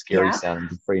more scary sounding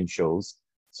differentials.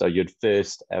 So you'd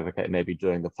first advocate maybe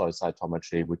doing the flow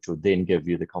cytometry, which would then give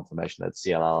you the confirmation that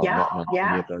CLL, not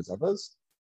any of those others.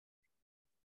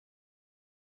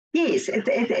 Yes,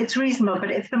 it's reasonable,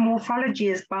 but if the morphology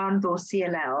is bound or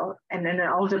CLL and in an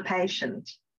older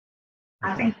patient,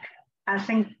 I think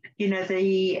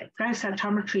the flow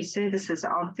cytometry services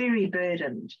are very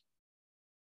burdened.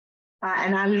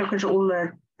 And I look at all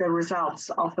the results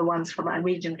of the ones from my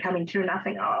region coming through, and I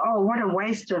think, oh, what a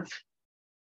waste of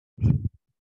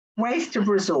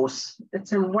resource.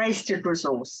 It's a wasted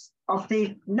resource of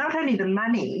not only the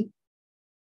money,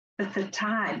 but the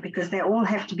time, because they all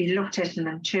have to be looked at and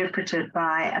interpreted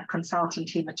by a consultant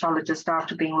hematologist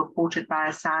after being reported by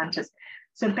a scientist.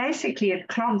 So basically it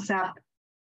clogs up.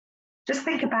 Just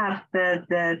think about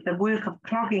the work of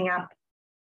clogging up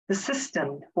the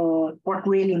system for what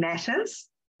really matters.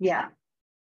 Yeah.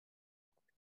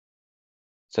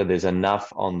 So there's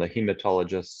enough on the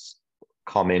hematologist's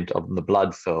comment of the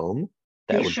blood film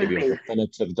that would give you a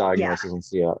definitive diagnosis on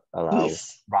CLL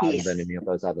rather than any of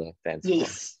those other fancy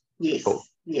ones. Yes. Cool.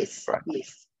 Yes. Right.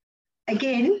 Yes.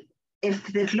 Again,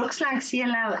 if it looks like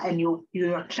CLL and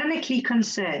you're clinically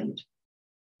concerned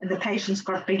and the patient's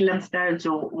got big lymph nodes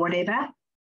or whatever,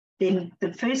 then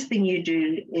the first thing you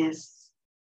do is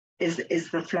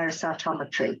the flow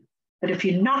cytometry. But if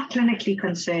you're not clinically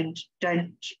concerned,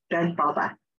 don't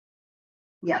bother.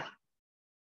 Yeah.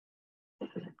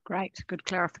 Great, good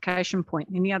clarification point.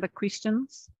 Any other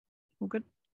questions? All good?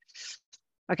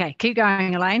 Okay, keep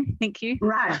going, Elayne. Thank you.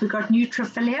 Right, we've got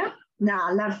neutrophilia. Now,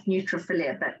 I love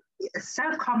neutrophilia, but it's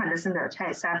so common, isn't it?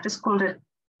 Hey, so I've just called it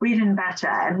bread and butter.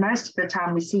 And most of the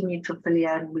time we see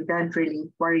neutrophilia and we don't really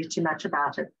worry too much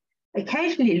about it.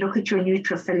 Occasionally look at your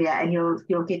neutrophilia and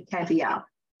you'll get caviar,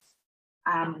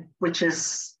 which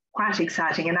is quite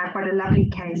exciting. And I've got a lovely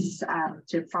case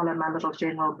to follow my little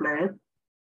general blurb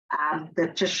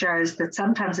that just shows that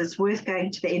sometimes it's worth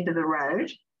going to the end of the road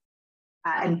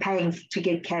and paying to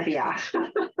get caviar.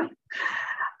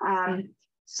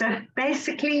 So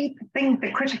basically,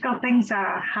 the critical things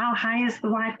are how high is the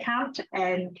white count?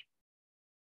 And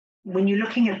when you're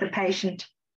looking at the patient,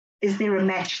 is there a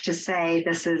match to say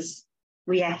this is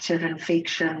reactive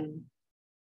infection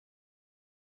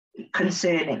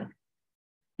concerning?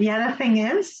 The other thing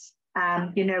is,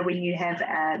 you know, when you have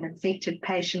an infected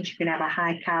patient, you can have a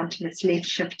high count and it's left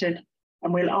shifted,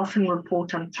 and we'll often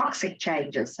report on toxic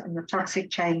changes. And the toxic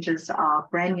changes are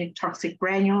toxic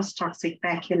granules, toxic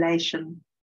baculation,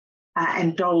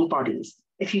 and Dole bodies.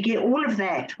 If you get all of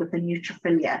that with a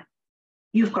neutrophilia,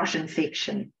 you've got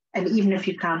infection. And even if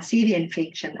you can't see the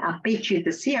infection, I bet you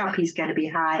the CRP is going to be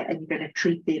high and you're going to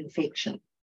treat the infection.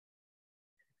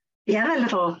 The other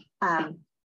little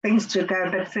things to go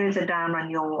a bit further down on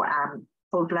your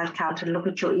full blood count and look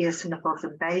at your eosinophils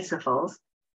and basophils.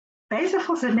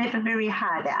 Basophils are never very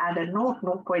high. They're either 0,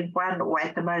 0.1, or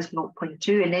at the most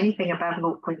 0.2, and anything above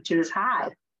 0.2 is high,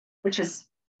 which is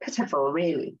pitiful,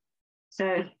 really.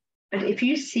 So, but if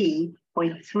you see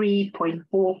 0.3,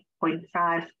 0.4,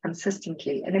 0.5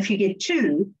 consistently, and if you get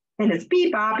 2, then it's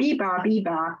B-bar, B-bar,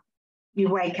 B-bar, you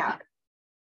wake up.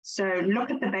 So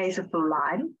look at the basophil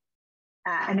line,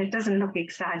 and it doesn't look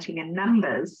exciting in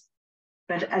numbers,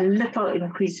 but a little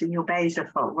increase in your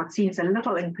basophil. What seems a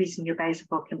little increase in your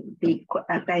basophil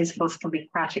basophils can be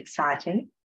quite exciting.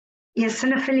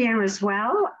 Eosinophilia as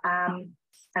well,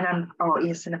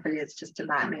 eosinophilia is just a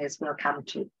nightmare, as we'll come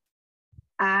to.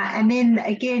 And then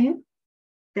again,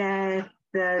 the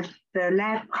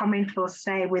lab comment will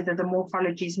say whether the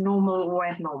morphology is normal or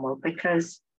abnormal,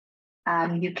 because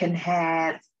you can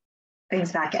have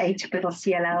things like atypical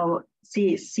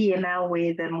CML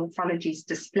where the morphology is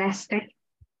dysplastic.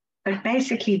 But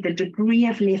basically, the degree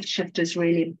of left shift is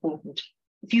really important.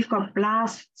 If you've got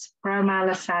blasts,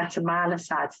 promyelocytes, and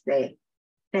myelocytes there,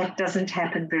 that doesn't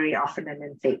happen very often in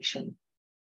infection.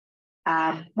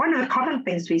 One of the common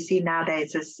things we see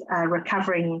nowadays is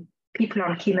recovering people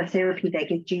on chemotherapy. They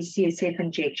get G-CSF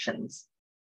injections,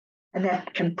 and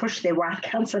that can push their white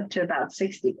counts up to about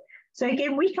 60. So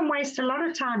again, we can waste a lot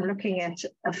of time looking at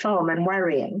a film and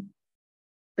worrying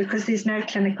because there's no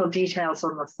clinical details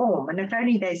on the form. And if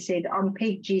only they said on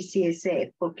PEG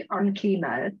G-CSF or on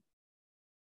chemo,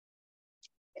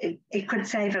 it could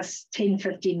save us 10,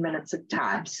 15 minutes of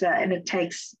time. So, and it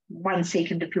takes 1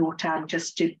 second of your time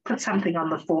just to put something on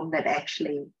the form that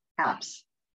actually helps.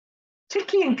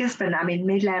 Particularly in Gisborne, I mean,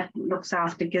 MedLab looks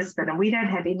after Gisborne and we don't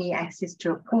have any access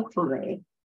to a portal there.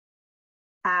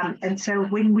 And so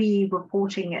when we're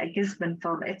reporting a Gisborne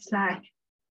film, it's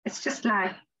just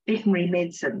like veterinary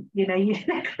medicine, you know,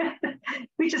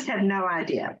 we just have no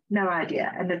idea,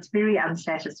 and it's very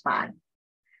unsatisfying.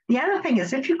 The other thing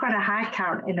is if you've got a high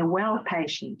count in a well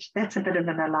patient, that's a bit of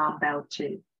an alarm bell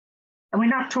too. And we're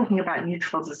not talking about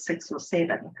neutrophils of 6 or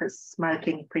 7 because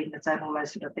smoking, prednisone, all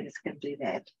those sort of things can do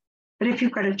that. But if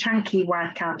you've got a chunky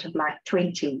white count of like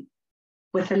 20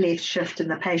 with a left shift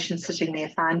and the patient sitting there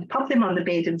fine, pop them on the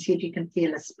bed and see if you can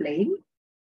feel a spleen.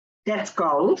 That's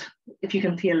gold, if you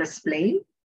can feel a spleen.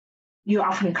 You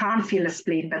often can't feel a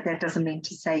spleen, but that doesn't mean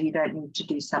to say you don't need to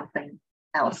do something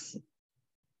else.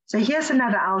 So here's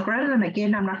another algorithm.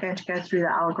 Again, I'm not going to go through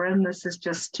the algorithm. This is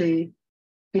just to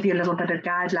give you a little bit of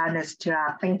guideline as to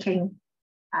our thinking,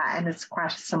 and it's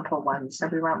quite a simple one, so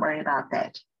we won't worry about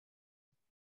that.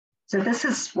 So this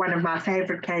is one of my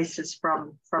favorite cases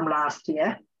from last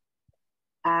year.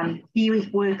 He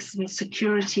works in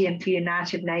security and for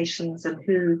United Nations and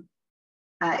WHO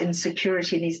in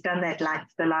security, and he's done that like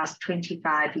for the last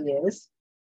 25 years.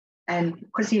 And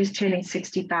because he was turning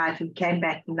 65, he came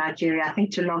back from Nigeria, I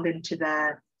think to log into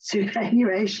the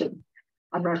superannuation.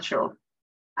 I'm not sure.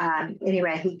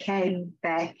 Anyway, he came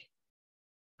back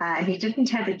and he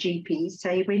didn't have a GP, so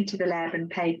he went to the lab and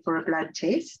paid for a blood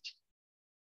test.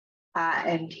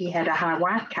 And he had a high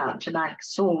white count, and I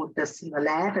saw this in the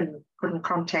lab and couldn't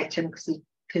contact him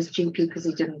his GP because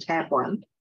he didn't have one.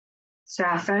 So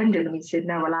I phoned him and he said,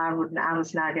 no, well, I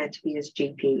was now going to be his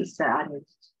GP, so I needed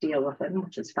to deal with him,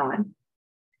 which is fine.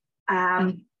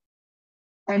 And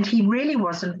he really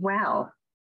wasn't well.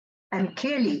 And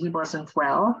clearly he wasn't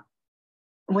well,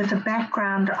 with a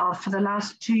background of, for the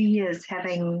last 2 years,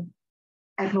 having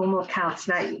abnormal counts.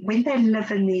 Now, when they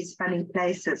live in these funny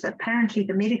places, apparently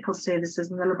the medical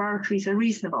services and the laboratories are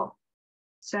reasonable.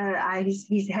 So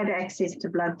he's had access to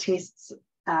blood tests,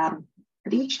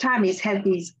 but each time he's had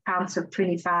these counts of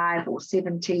 25 or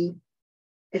 70,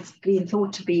 it's been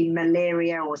thought to be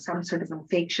malaria or some sort of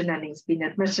infection, and he's been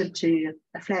admitted to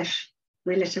a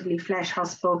relatively flash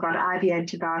hospital, got IV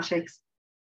antibiotics,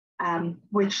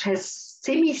 which has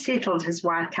semi-settled his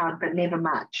white count, but never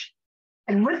much.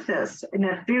 And with this, in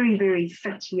a very, very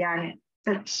fit,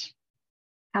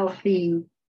 healthy,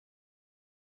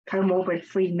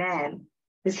 comorbid-free man,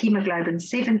 his hemoglobin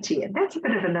 70, and that's a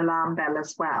bit of an alarm bell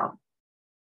as well.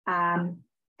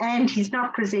 And he's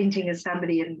not presenting as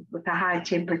somebody with a high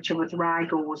temperature with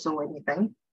rigors or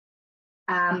anything.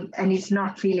 and he's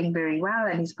not feeling very well,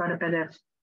 and he's got a bit of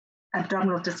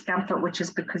abdominal discomfort, which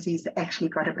is because he's actually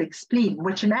got a big spleen,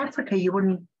 which in Africa you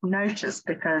wouldn't notice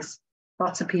because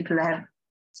lots of people have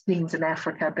spleens in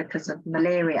Africa because of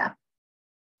malaria.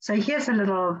 So here's a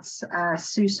little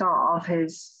SUSAR of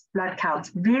his blood counts,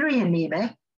 very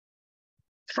anemic,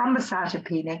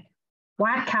 thrombocytopenic,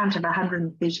 white count of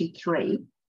 133.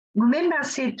 Remember I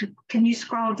said, can you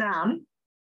scroll down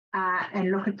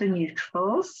and look at the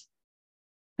neutrophils?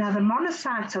 Now, the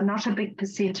monocytes are not a big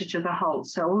percentage of the whole.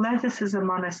 So although this is a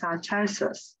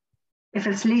monocytosis, if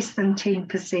it's less than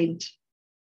 10%,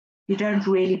 you don't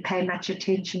really pay much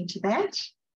attention to that.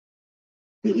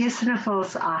 The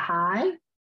eosinophils are high.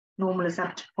 Normal is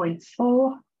up to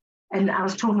 0.4. And I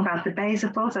was talking about the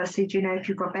basophils. I said, you know, if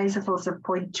you've got basophils of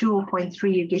 0.2 or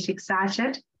 0.3, you get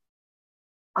excited.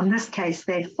 On this case,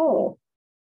 they're 4.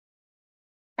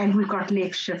 And we've got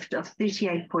left shift of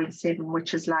 38.7,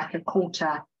 which is like a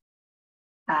quarter,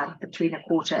 between a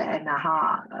quarter and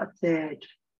a third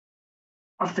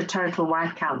of the total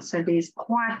white count. So there's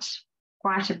quite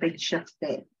a big shift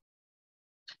there.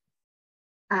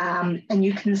 And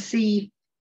you can see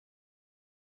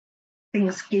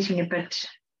things getting a bit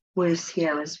worse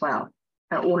here as well,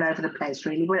 all over the place,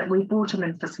 really. We brought him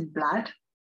in for some blood.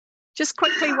 Just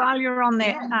quickly, while you're on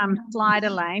that slide,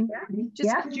 Elayne, do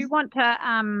you want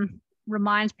to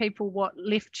remind people what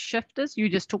left shift is? You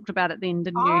just talked about it then,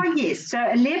 didn't you? Oh, yes. So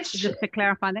a left shift. Just to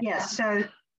clarify that. Yeah, so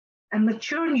a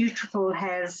mature neutrophil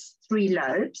has 3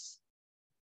 lobes,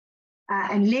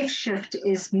 and left shift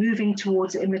is moving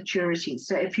towards immaturity.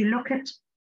 So if you look at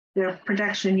the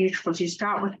production of neutrophils, you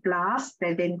start with blasts,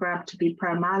 they then grow up to be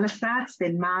promyelocytes,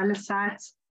 then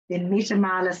myelocytes, then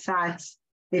metamyelocytes,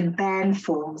 then band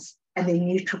forms, and then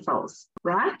neutrophils,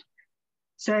 right?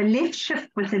 So left shift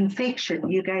with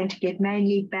infection, you're going to get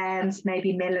mainly bands,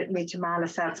 maybe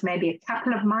metamyelocytes, maybe a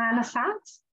couple of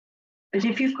myelocytes. But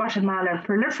if you've got a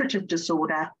myeloproliferative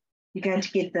disorder, you're going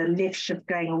to get the left shift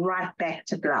going right back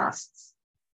to blasts.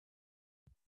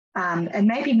 And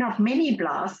maybe not many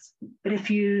blasts, but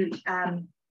if you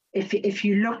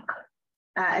look,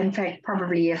 in fact,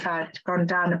 probably if I'd gone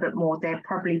down a bit more, they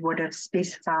probably would have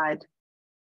specified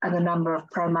the number of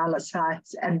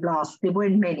promyelocytes and blasts. There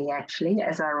weren't many, actually,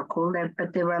 as I recall,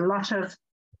 but there were a lot of,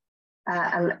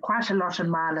 quite a lot of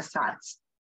myelocytes.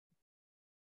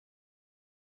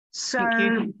 So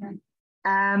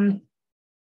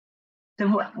the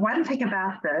one thing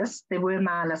about this, there were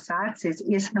myelocytes, there's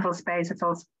eosinophils,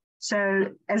 basophils. So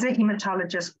as a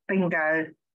hematologist, bingo,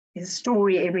 his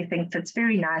story, everything fits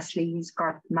very nicely. He's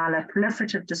got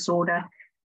myeloproliferative disorder,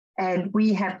 and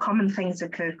we have common things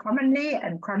occur commonly,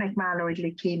 and chronic myeloid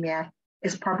leukemia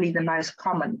is probably the most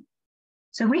common.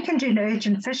 So we can do an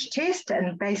urgent FISH test,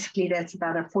 and basically that's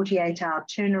about a 48-hour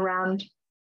turnaround.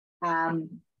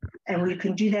 And we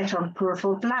can do that on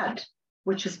peripheral blood,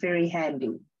 which is very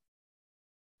handy.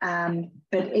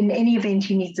 But in any event,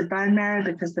 he needs a bone marrow,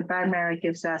 because the bone marrow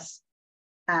gives us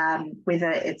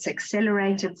whether it's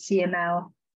accelerated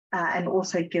CML, and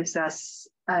also gives us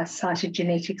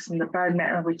cytogenetics in the bone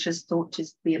marrow, which is thought to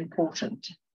be important.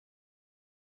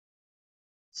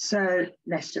 So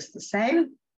that's just the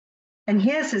same. And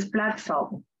here's his blood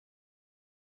film.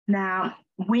 Now,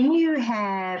 when you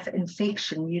have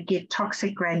infection, you get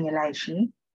toxic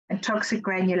granulation, and toxic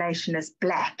granulation is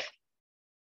black.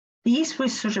 These were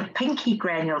sort of pinky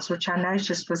granules, which I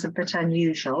noticed was a bit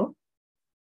unusual.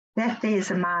 That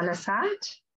there's a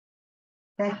myelocyte,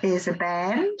 that there's a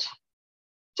band,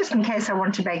 just in case I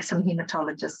want to make some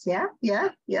hematologists, yeah.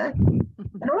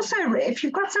 And also, if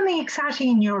you've got something exciting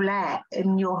in your lab,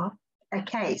 in your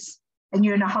case, and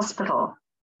you're in a hospital,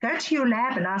 go to your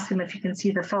lab and ask them if you can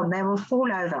see the film. They will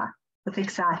fall over with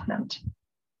excitement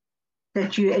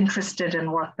that you're interested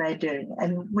in what they're doing.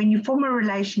 And when you form a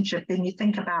relationship, then you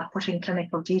think about putting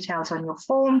clinical details on your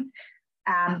form.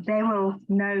 They will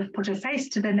put a face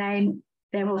to the name.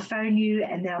 They will phone you,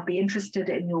 and they'll be interested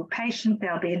in your patient.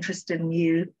 They'll be interested in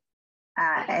you.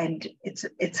 And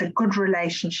it's a good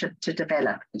relationship to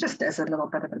develop, just as a little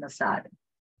bit of an aside.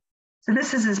 So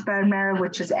this is his bone marrow,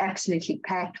 which is absolutely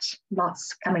packed,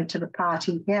 lots coming to the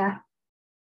party here.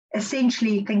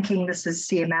 Essentially thinking this is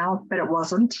CML, but it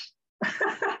wasn't.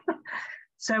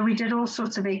 So we did all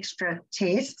sorts of extra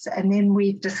tests, and then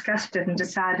we discussed it and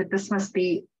decided this must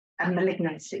be a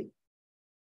malignancy.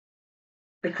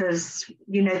 Because,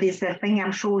 you know, there's that thing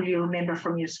I'm sure you remember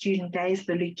from your student days,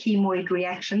 the leukemoid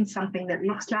reaction, something that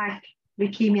looks like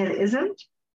leukemia that isn't.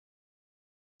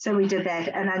 So we did that,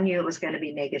 and I knew it was going to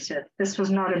be negative. This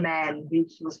was not a man who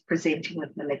was presenting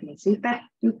with malignancy, but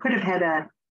you could have had a,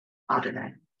 I don't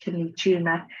know, kidney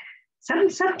tumor. Some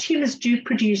tumours do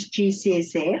produce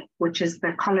GCSF, which is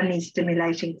the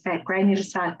colony-stimulating factor,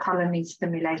 granulocyte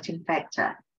colony-stimulating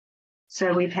factor.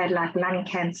 So we've had like lung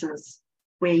cancers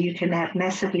where you can have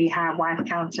massively high white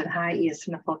counts and high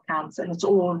eosinophil counts, and it's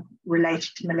all related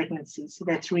to malignancy, so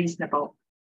that's reasonable.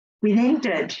 We then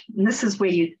did, and this is where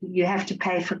you have to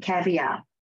pay for caviar,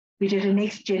 we did a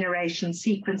next generation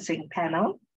sequencing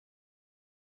panel,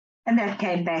 and that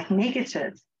came back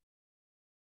negative.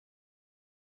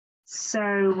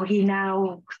 So he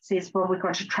now says, well, we've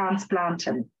got to transplant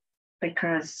him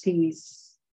because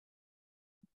he's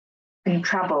in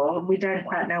trouble. We don't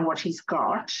quite know what he's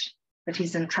got, but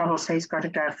he's in trouble, so he's got to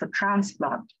go for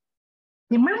transplant.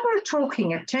 Then when we were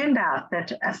talking, it turned out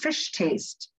that a fish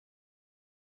test,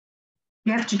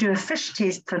 you have to do a fish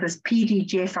test for this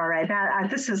PDGFRA. Now,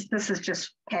 this is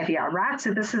just caveat, right?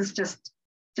 So this is just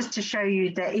to show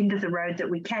you the end of the road that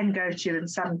we can go to in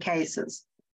some cases.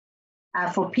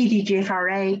 For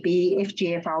PDGFRA,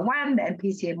 FGFR1, and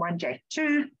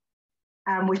PCM1JAK2,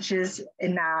 which is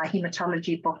in our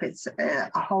haematology book, it's a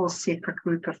whole separate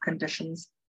group of conditions.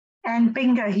 And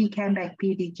bingo, he came back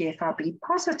PDGFRB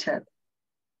positive.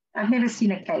 I've never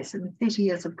seen a case in 30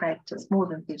 years of practice, more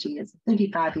than 30 years,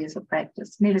 35 years of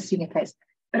practice, never seen a case.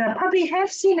 But I probably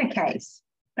have seen a case,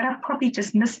 but I've probably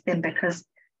just missed them because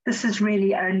this is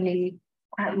really only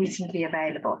quite recently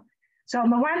available. So on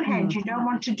the one hand, you don't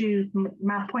want to do,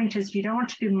 my point is you don't want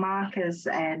to do markers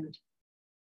and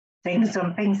things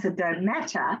on things that don't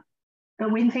matter,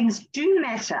 but when things do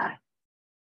matter,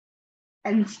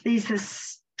 and there's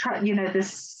this,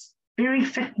 this very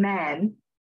fit man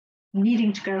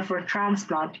needing to go for a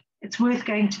transplant, it's worth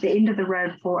going to the end of the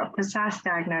road for a precise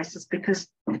diagnosis, because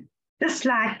this,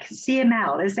 like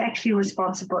CML, is actually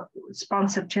responsive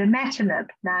to imatinib.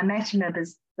 Now, imatinib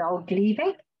is the old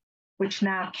Gleevec, which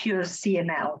now cures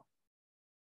CML.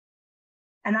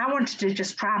 And I wanted to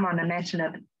just try him on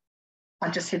imatinib. I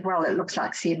just said, well, it looks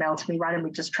like CML to me. Why don't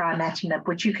we just try imatinib,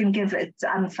 which you can give, it's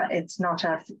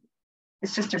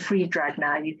just a free drug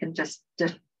now. You can just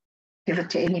give it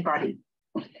to anybody.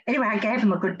 Anyway, I gave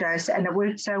him a good dose and it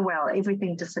worked so well.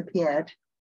 Everything disappeared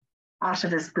out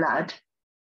of his blood.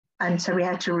 And so we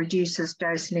had to reduce his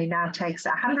dose, and he now takes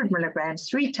 100 milligrams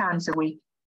 3 times a week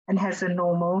and has a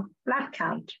normal blood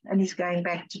count. And he's going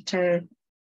back to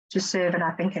serve, and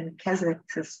I think in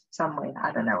Kazakhstan somewhere.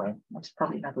 I don't know where. I'm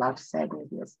probably not allowed to say where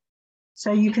he is.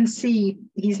 So you can see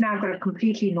he's now got a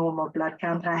completely normal blood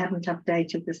count. I haven't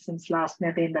updated this since last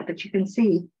November, but you can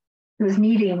see he was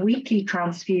needing weekly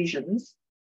transfusions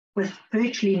with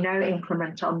virtually no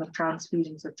increment on the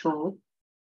transfusions at all,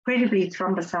 incredibly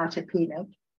thrombocytopenic.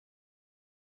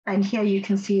 And here you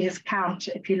can see his count.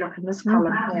 If you look in this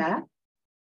column here,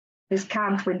 his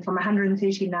count went from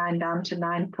 139 down to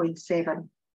 9.7.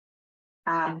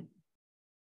 And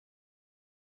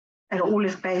all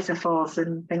his basophils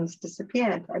and things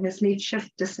disappeared, and his lead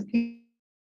shift disappeared.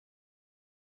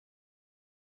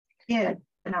 And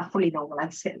now fully normal.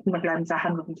 Hemoglobin's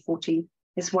 140,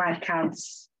 his white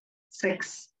count's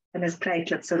 6, and his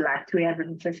platelets are like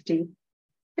 350.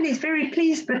 And he's very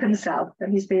pleased with himself,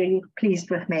 and he's very pleased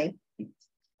with me.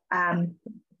 But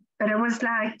it was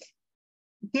like,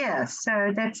 yeah,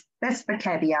 so that's the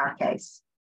caviar case.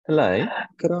 Elayne,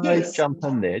 could I jump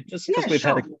in there? Just because we've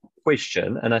had a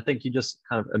question, and I think you just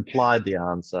kind of implied the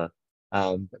answer.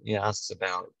 You asked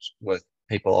about with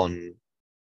people on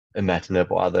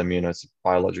imatinib or other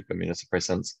biological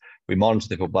immunosuppressants, we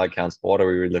monitor their blood counts, but what are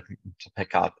we really looking to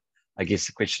pick up? I guess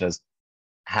the question is,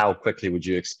 how quickly would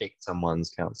you expect someone's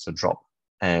counts to drop,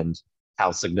 and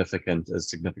how significant is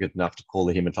significant enough to call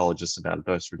the hematologist about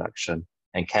dose reduction,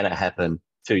 and can it happen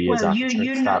 2 years after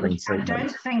starting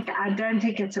treatment? I don't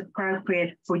think it's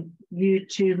appropriate for you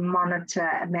to monitor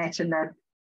imatinib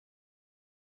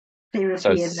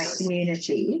therapy in the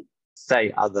community.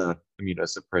 Say other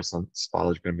immunosuppressants,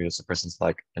 biological immunosuppressants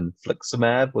like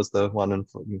infliximab was the one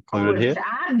included here.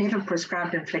 I've never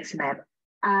prescribed infliximab.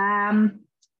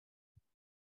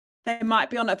 They might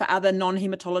be on it for other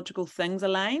non-hematological things,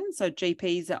 Elayne. So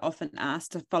GPs are often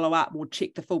asked to follow up or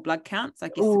check the full blood counts. I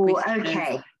guess.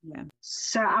 Okay. Yeah.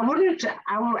 So I wouldn't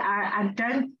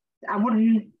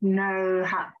know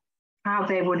how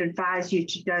they would advise you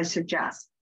to dose adjust.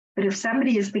 But if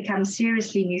somebody has become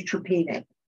seriously neutropenic,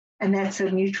 and that's a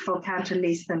neutrophil count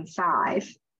less than 5,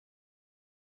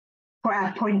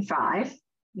 0.5,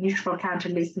 neutrophil count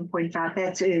less than 0.5,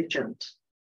 that's urgent.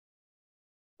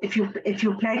 If your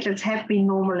platelets have been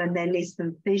normal and they're less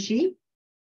than 30,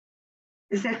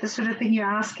 is that the sort of thing you're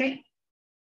asking?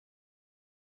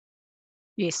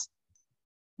 Yes.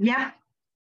 Yeah.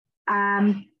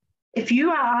 If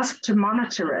you are asked to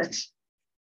monitor it,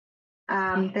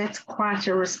 that's quite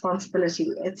a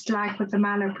responsibility. It's like with the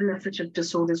myeloproliferative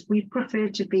disorders, we prefer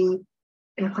to be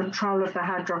in control of the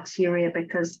hydroxyurea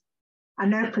because I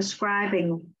know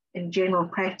prescribing in general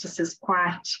practice is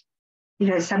quite,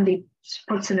 somebody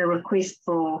puts in a request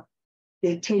for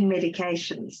their 10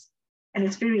 medications, and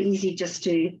it's very easy just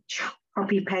to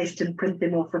copy, paste, and print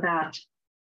them off without.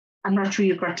 I'm not sure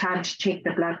you've got time to check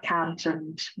the blood count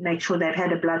and make sure they've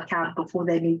had a blood count before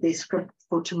they need their script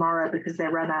for tomorrow because they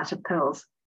run out of pills.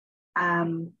 I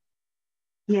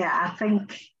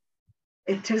think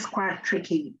it is quite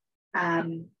tricky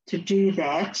to do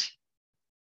that.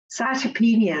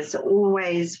 Cytopenia is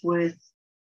always worth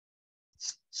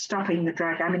stopping the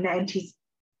drug. I mean, the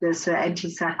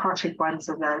antipsychotic ones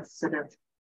are the sort of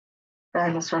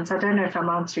famous ones. I don't know if I'm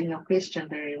answering your question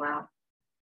very well.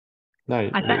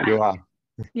 No, you are.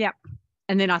 Yeah.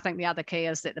 And then I think the other key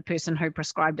is that the person who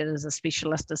prescribed it as a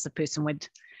specialist is the person we'd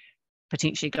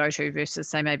potentially go to versus,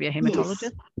 say, maybe a haematologist.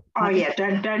 Yes. Oh, yeah.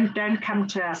 Don't come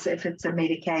to us if it's a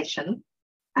medication.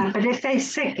 But if they're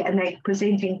sick and they're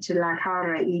presenting to like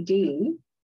HARA ED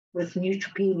with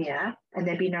neutropenia and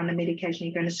they've been on a medication,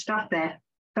 you're going to stop that,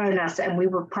 phone us, and we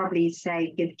will probably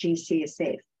say give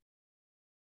GCSF.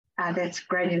 That's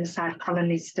granulocyte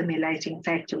colony stimulating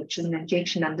factor, which is an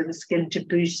injection under the skin to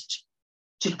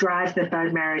drive the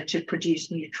bone marrow to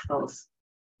produce neutrophils.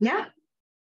 Yeah?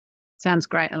 Sounds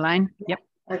great, Elayne. Yep.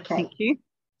 Okay. Thank you.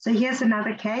 So here's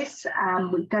another case.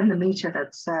 We've done the meat of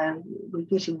it, so we're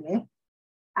getting there.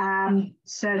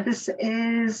 So this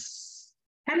is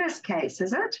Hannah's case,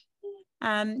 is it?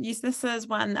 Yes, this is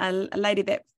a lady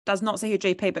that does not see her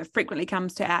GP but frequently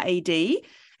comes to our ED,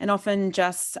 and often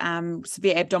just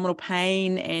severe abdominal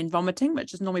pain and vomiting,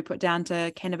 which is normally put down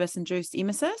to cannabis-induced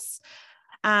emesis.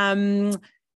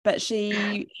 But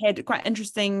she had quite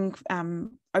interesting,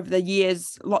 over the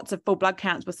years, lots of full blood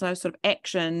counts with no sort of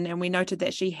action, and we noted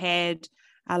that she had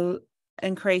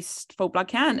increased full blood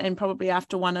count, and probably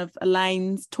after one of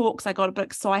Elayne's talks I got a bit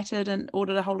excited and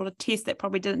ordered a whole lot of tests that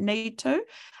probably didn't need to.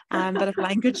 But if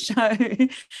Elayne could show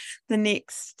the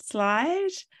next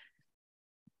slide.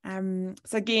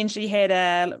 So again, she had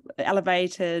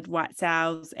elevated white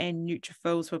cells, and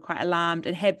neutrophils were quite alarmed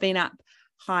and had been up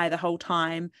high the whole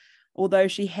time. Although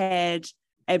she had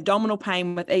abdominal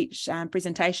pain with each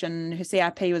presentation, her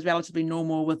CRP was relatively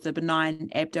normal with the benign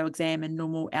abdo exam and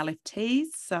normal LFTs,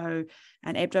 so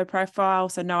an abdo profile,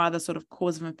 so no other sort of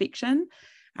cause of infection.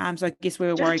 So I guess we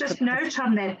were worried. Just note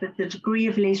on that the degree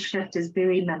of left shift is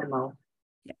very minimal.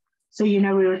 Yeah. So, we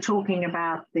were talking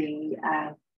about the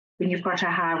when you've got a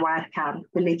high white count,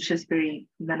 the left shift is very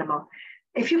minimal.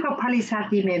 If you've got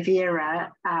polycythemia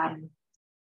vera,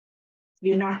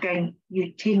 you're not going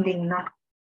to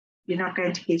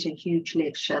get a huge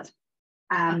left shift.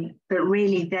 But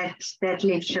really that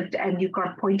left shift, and you've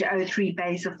got 0.03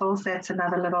 basophils, that's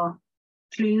another little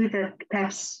clue that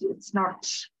perhaps it's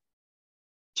not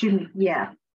too,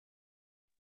 yeah.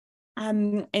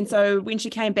 And so when she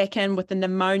came back in with the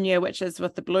pneumonia, which is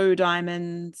with the blue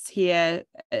diamonds here,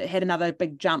 it had another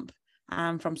big jump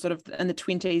from sort of in the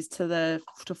 20s to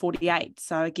 48.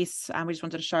 So I guess we just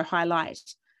wanted to highlight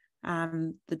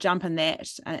the jump in that.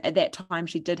 At that time,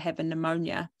 she did have a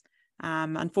pneumonia.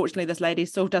 Unfortunately, this lady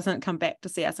still doesn't come back to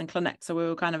see us in clinic. So we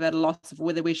were kind of at a loss of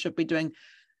whether we should be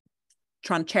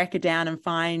trying to track her down and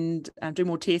find, do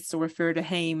more tests or refer her to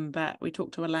heme. But we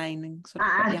talked to Elayne. And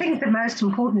I think the most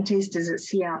important test is a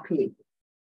CRP.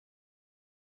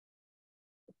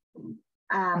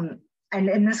 And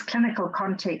in this clinical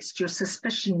context, your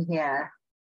suspicion here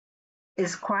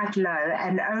is quite low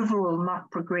and overall not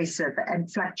progressive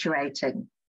and fluctuating.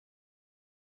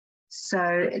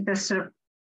 So there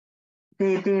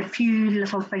are a few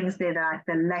little things there, like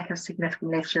the lack of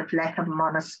significant left shift, lack of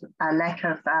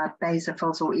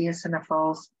basophils or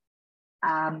eosinophils,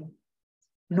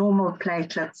 normal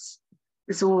platelets.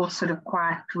 It's all sort of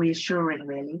quite reassuring,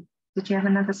 really. Did you have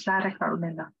another slide? I can't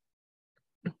remember.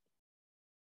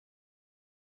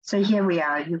 So here we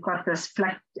are. You've got this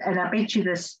and I bet you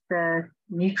the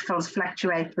neutrophils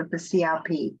fluctuate with the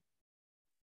CRP.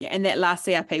 Yeah, and that last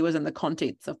CRP was in the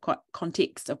context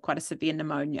of quite a severe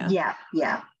pneumonia. Yeah.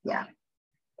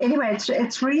 Anyway,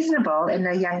 it's reasonable in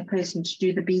a young person to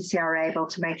do the BCR-ABL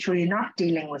to make sure you're not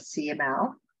dealing with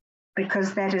CML,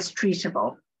 because that is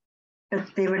treatable.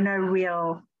 But there were no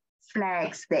real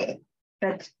flags there.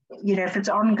 But if it's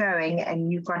ongoing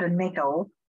and you've got a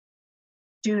niggle,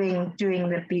 doing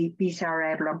the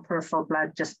BCR-ABL on peripheral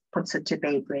blood just puts it to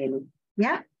bed, really.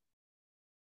 Yeah.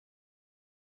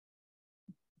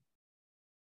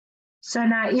 So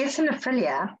now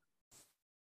eosinophilia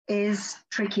is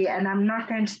tricky, and I'm not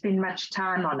going to spend much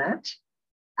time on it.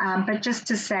 But just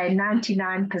to say,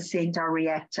 99% are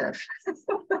reactive.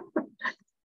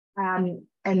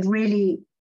 And really,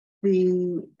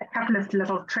 a couple of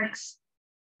little tricks,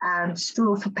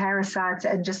 stool for parasites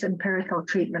and just empirical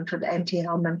treatment with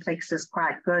anti-helminthics is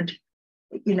quite good.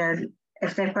 You know,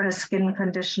 if they've got a skin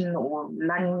condition or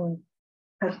lung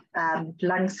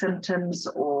symptoms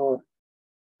or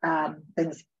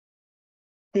things,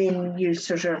 then you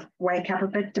sort of wake up a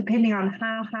bit, depending on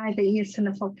how high the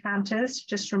eosinophil count is.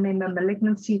 Just remember,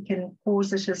 malignancy can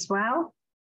cause it as well.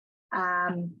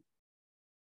 And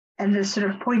the sort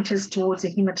of pointers towards a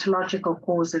hematological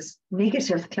cause is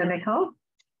negative clinical.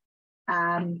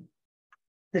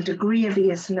 The degree of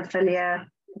eosinophilia,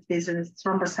 if there's a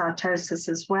thrombocytosis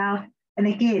as well. And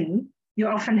again, you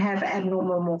often have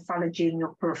abnormal morphology in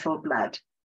your peripheral blood.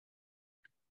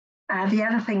 The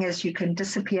other thing is you can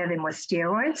disappear them with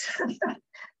steroids.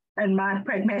 And my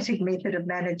pragmatic method of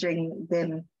managing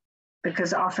them,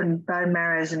 because often bone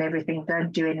marrows and everything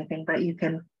don't do anything, but you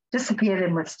can disappear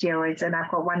them with steroids. And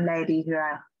I've got one lady who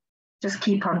I just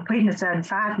keep on prednisone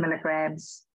 5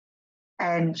 milligrams,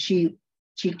 and she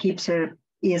keeps her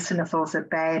eosinophils at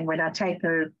bay. And when I take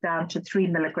her down to 3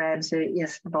 milligrams, her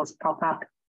eosinophils pop up.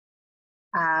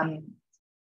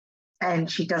 And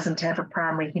she doesn't have a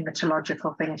primary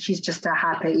hematological thing. She's just a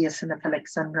hypereosinophilic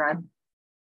syndrome.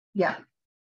 Yeah.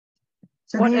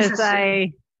 So what is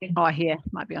here,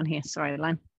 might be on here. Sorry,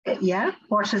 Elayne. Yeah,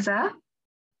 what is that?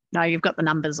 No, you've got the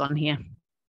numbers on here.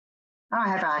 Oh,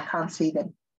 I can't see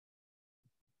them.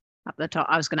 Up the top.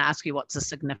 I was going to ask you what's a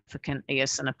significant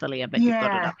eosinophilia, but you've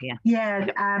got it up here. Yeah.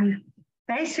 Yep.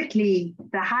 Basically,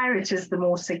 the higher it is, the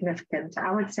more significant.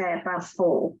 I would say above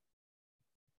 4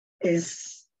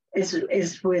 is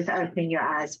worth opening your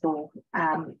eyes for.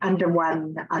 Under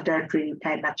 1, I don't really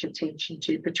pay much attention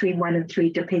to. Between 1 and 3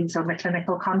 depends on the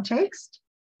clinical context.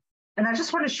 And I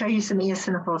just want to show you some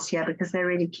eosinophils here because they're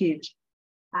really cute.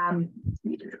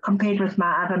 Compared with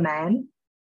my other man,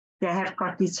 they have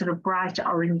got these sort of bright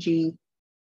orangey,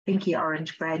 pinky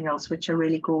orange granules, which are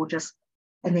really gorgeous.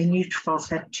 And their neutrophils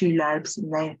have 2 lobes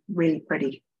and they're really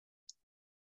pretty,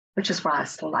 which is why I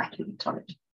still like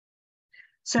hematology.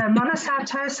 So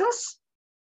monocytosis,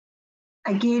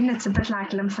 again, it's a bit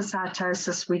like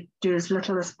lymphocytosis. We do as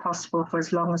little as possible for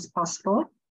as long as possible.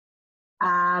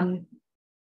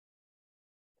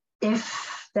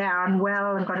 If they're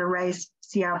unwell and got a raised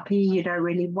CRP, you don't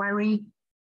really worry.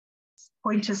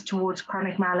 Pointers towards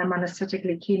chronic myelomonocytic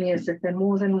leukemias if they're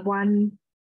more than 1.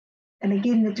 And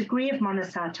again, the degree of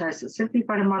monocytosis. If you've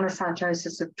got a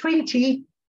monocytosis of 20,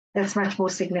 that's much more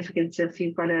significant if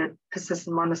you've got a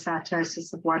persistent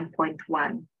monocytosis of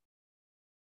 1.1.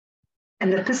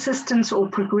 And the persistence or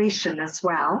progression as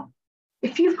well.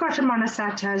 If you've got a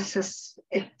monocytosis,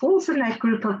 it falls in that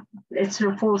group of, it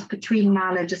sort of falls between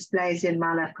myelodysplasia and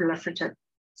myeloproliferative.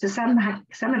 So some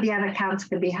of the other counts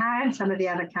can be high and some of the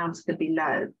other counts can be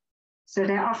low. So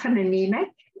they're often anemic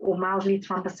or mildly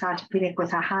thrombocytopenic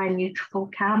with a high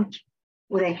neutrophil count,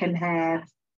 or they can have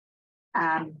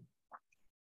a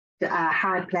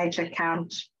high platelet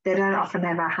count. They don't often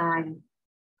have a high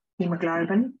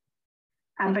hemoglobin.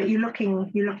 But you're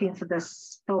looking for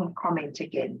this film comment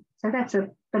again. So that's a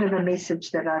bit of a message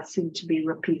that I seem to be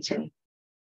repeating.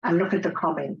 I look at the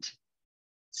comment.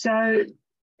 So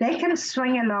they can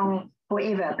swing along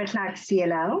forever, a bit like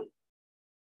CLL,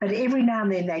 but every now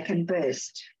and then they can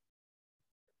burst.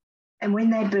 And when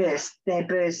they burst,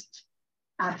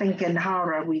 I think in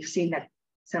Hara, we've seen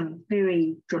some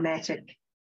very dramatic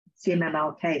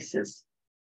CMML cases.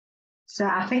 So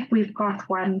I think we've got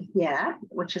one here,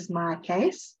 which is my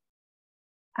case.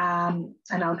 And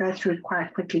I'll go through it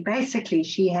quite quickly. Basically,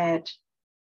 she had,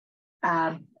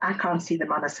 I can't see the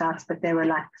monocytes, but there were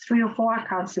like 3 or 4. I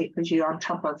can't see it because you're on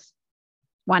top of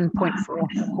 1.4.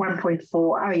 1.4.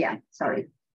 Oh, yeah, sorry.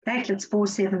 Platelets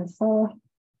 474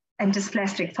 and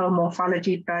dysplastic film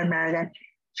morphology, bone marrow. That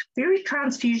very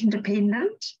transfusion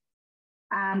dependent.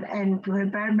 And her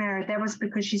bone marrow, that was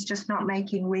because she's just not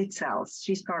making red cells.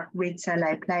 She's got red cell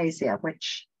aplasia,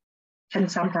 which can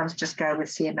sometimes just go with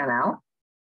CMML.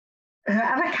 Her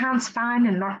other count's fine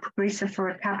and not progressive for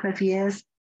a couple of years.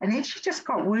 And then she just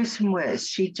got worse and worse.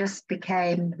 She just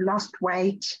lost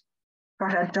weight,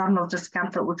 got abdominal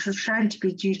discomfort, which was shown to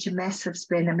be due to massive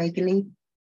splenomegaly.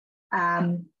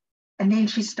 And then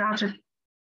she started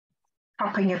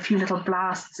popping a few little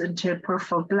blasts into her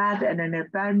peripheral blood and in her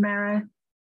bone marrow.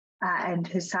 And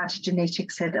her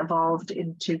cytogenetics had evolved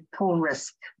into poor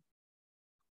risk.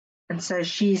 And so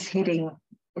she's heading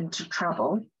into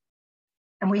trouble.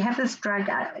 And we have this drug,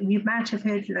 you might have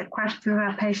heard that quite a few of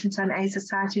our patients on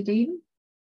azacitidine.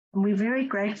 And we're very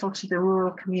grateful to the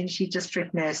rural community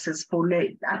district nurses for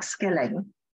upskilling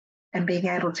and being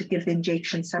able to give the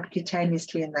injection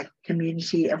subcutaneously in the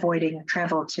community, avoiding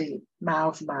travel to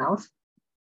miles and miles.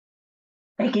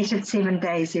 They get it 7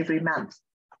 days every month.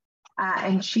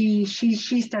 And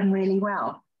she's done really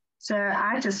well. So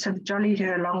I just have jollied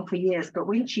her along for years. But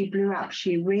when she blew up,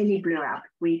 she really blew up.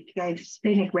 We gave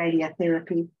splenic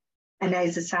radiotherapy and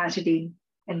azacitidine,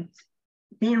 and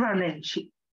thereon in,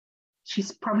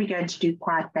 she's probably going to do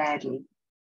quite badly.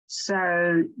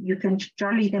 So you can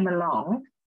jolly them along,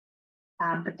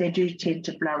 but they do tend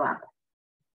to blow up.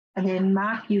 And then,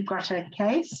 Mark, you've got a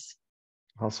case.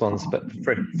 This one's a bit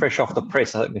fresh off the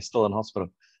press. I think they're still in hospital.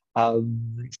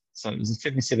 So it was a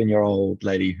 77-year-old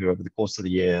lady who, over the course of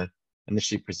the year,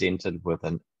 initially presented with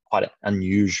quite an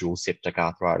unusual septic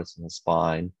arthritis in the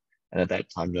spine, and at that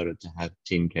time noted to have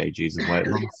 10 kgs of weight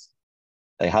loss.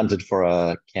 They hunted for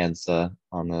a cancer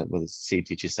with a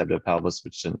CT chest abdo-pelvis,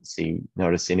 which didn't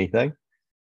notice anything,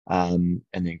 and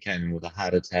then came in with a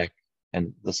heart attack,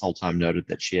 and this whole time noted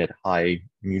that she had high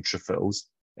neutrophils.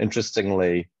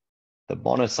 Interestingly, the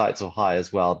monocytes are high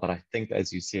as well, but I think,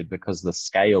 as you said, because of the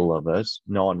scale of it,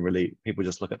 people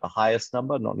just look at the highest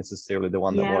number, not necessarily the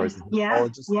one that worries the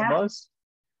hematologist the most.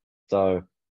 So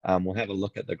we'll have a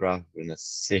look at the graph in a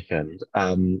second.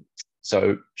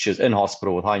 So she was in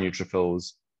hospital with high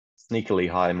neutrophils, sneakily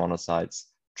high monocytes,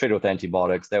 treated with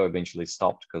antibiotics. They were eventually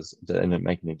stopped because it didn't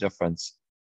make any difference,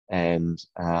 and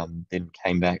then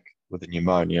came back with a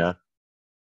pneumonia.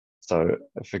 So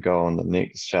if we go on the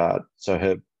next chart, so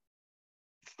her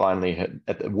finally hit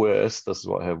at the worst. This is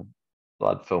what her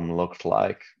blood film looked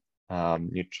like.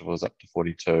 Neutrophils up to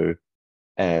 42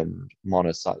 and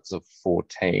monocytes of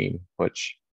 14,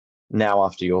 which now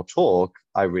after your talk,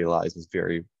 I realize is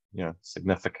very,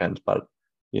 significant, but,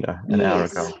 an hour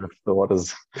ago, I thought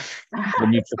is the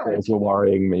neutrophils were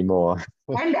worrying me more.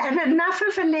 and enough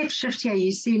of a left shift here.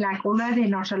 You see, like, although they're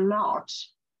not a lot,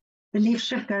 the left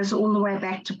shift goes all the way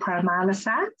back to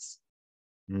promyelocytes.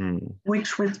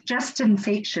 Which with just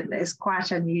infection is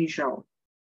quite unusual.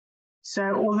 So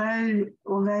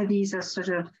although these are sort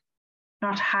of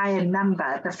not high in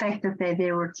number, the fact that they're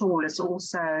there at all is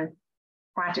also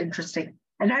quite interesting.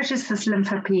 And notice this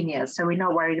lymphopenia. So we're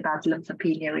not worried about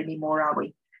lymphopenia anymore, are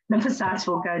we? Lymphocytes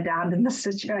will go down in this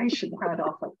situation quite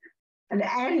often.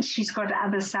 And she's got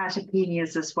other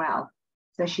cytopenias as well.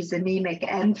 So she's anemic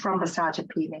and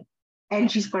thrombocytopenic.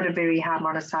 And she's got a very high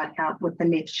monocyte count with the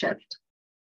left shift.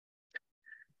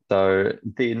 So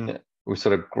then we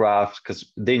sort of graphed, because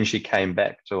then she came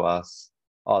back to us.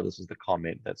 Oh, this was the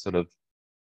comment that's sort of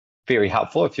very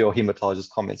helpful. If your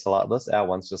hematologist comments are like this, our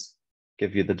ones just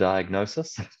give you the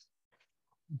diagnosis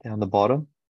down the bottom.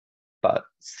 But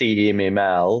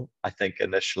CMML, I think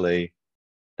initially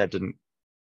that didn't,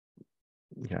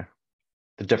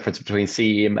 the difference between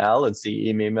CML and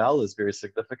CMML is very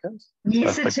significant.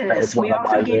 Yes, it is. We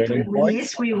often get,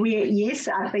 yes,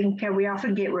 I think we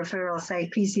often get referrals say,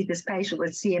 please see this patient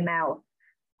with CML.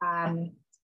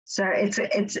 So it's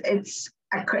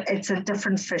a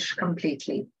different fish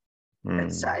completely.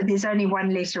 There's only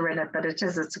one letter in it, but it's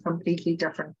a completely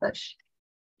different fish.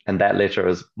 And that letter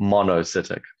is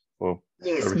monocytic.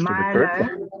 Yes,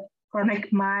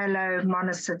 chronic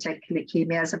myelomonocytic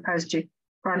leukemia as opposed to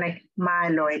chronic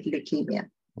myeloid leukemia.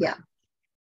 Yeah.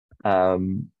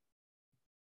 And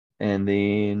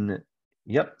then,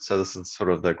 so this is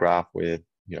sort of the graph where,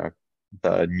 the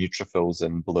neutrophils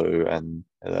in blue and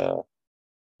the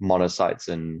monocytes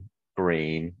in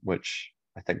green, which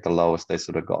I think the lowest they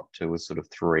sort of got to was sort of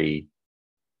 3.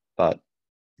 But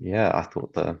I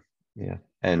thought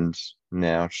and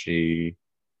now she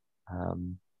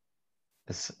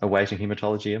is awaiting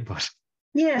hematology input.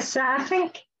 Yes, so I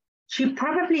think she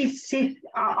probably said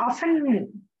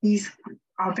often these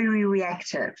are very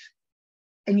reactive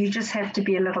and you just have to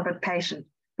be a little bit patient.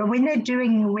 But when they're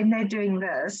doing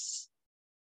this,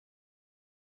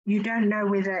 you don't know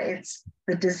whether it's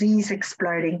the disease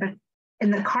exploding, but in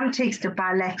the context of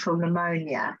bilateral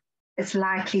pneumonia, it's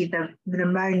likely the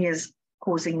pneumonia is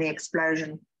causing the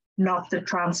explosion, not the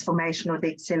transformation or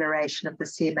the acceleration of the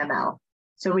CMML.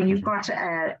 So when you've got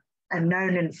a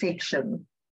known infection,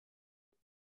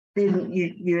 then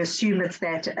you assume it's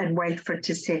that and wait for it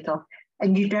to settle.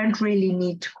 And you don't really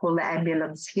need to call the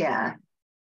ambulance here,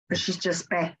 because she's just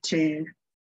back to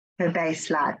her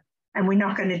baseline. And we're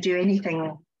not going to do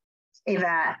anything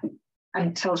ever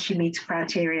until she meets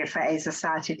criteria for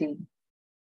azacitidine,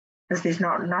 because there's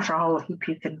not a whole heap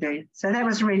you can do. So that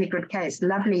was a really good case.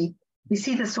 Lovely. We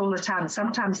see this all the time.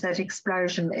 Sometimes that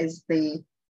explosion is the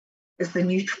is the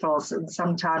neutrophils, and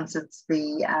sometimes it's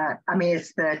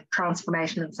it's the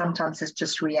transformation, and sometimes it's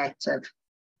just reactive.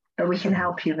 But we can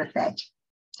help you with that.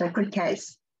 So good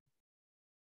case.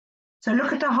 So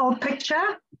look at the whole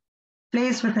picture.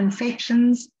 Flares with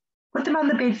infections. Put them on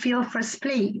the bed, feel for a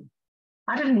spleen.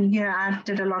 I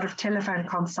did a lot of telephone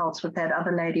consults with that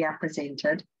other lady I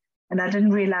presented, and I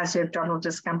didn't realize her abdominal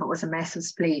discomfort was a massive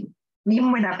spleen. And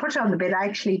even when I put her on the bed, I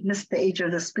actually missed the edge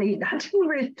of the spleen. I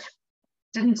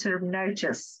didn't sort of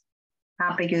notice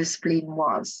how big her spleen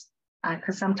was,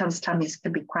 because sometimes tummies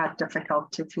can be quite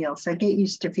difficult to feel. So get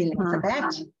used to feeling for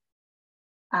that.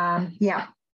 Yeah.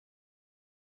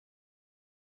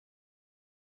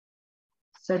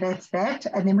 So that's that.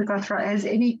 And then we go through, has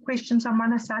any questions on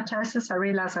monocytosis? I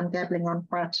realize I'm dabbling on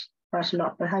quite a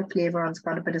lot, but hopefully everyone's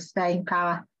got a bit of staying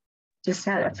power. Just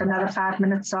for another 5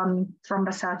 minutes on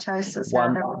thrombocytosis.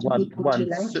 One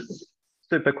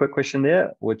super quick question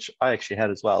there, which I actually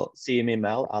had as well.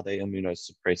 CMML, are they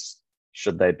immunosuppressed?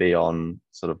 Should they be on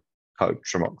sort of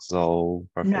cotrimoxazole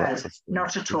prophylaxis? No,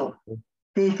 not at all.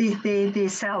 Their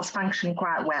cells function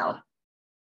quite well.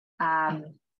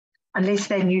 Unless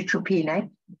they're neutropenic,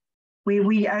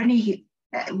 we only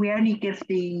give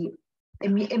the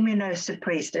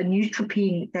immunosuppressed. And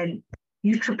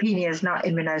neutropenia is not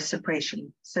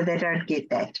immunosuppression, so they don't get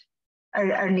that.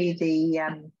 Only the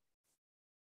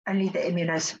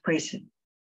immunosuppressive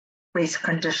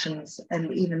conditions,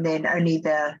 and even then only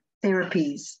the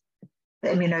therapies, the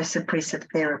immunosuppressive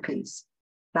therapies,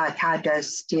 like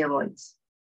high-dose steroids,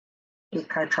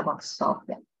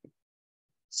 cotrimoxazole.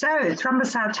 So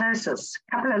thrombocytosis,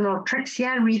 a couple of little tricks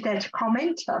here. Read that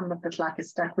comment. I'm a bit like a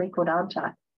stuck record, aren't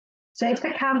I? So if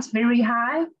the count's very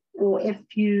high, or if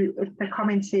the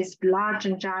comment says large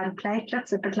and giant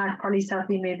platelets, a bit like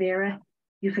polycythemia vera,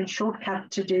 you can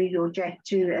shortcut to do your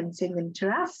JAK2 and send them to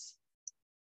us.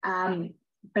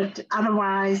 But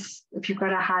otherwise, if you've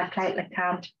got a high platelet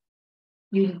count,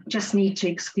 you just need to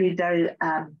exclude those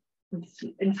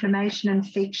inflammation,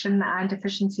 infection, iron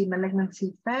deficiency,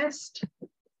 malignancy first.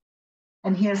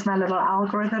 And here's my little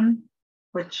algorithm,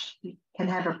 which you can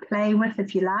have a play with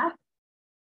if you like.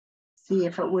 See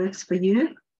if it works for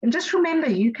you. And just remember,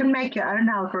 you can make your own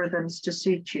algorithms to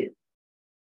suit you.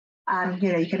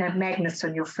 You can have magnets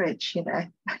on your fridge, and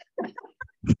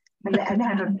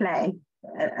have a play,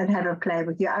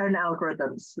 with your own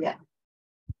algorithms. Yeah.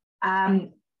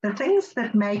 The things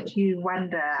that make you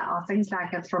wonder are things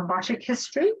like a thrombotic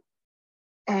history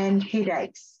and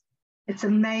headaches. It's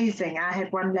amazing. I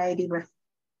had one lady with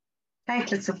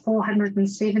platelets of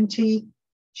 470.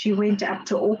 She went up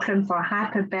to Auckland for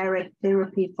hyperbaric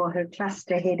therapy for her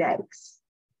cluster headaches.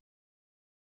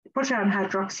 Put her on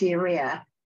hydroxyurea,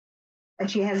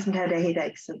 and she hasn't had a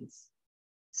headache since.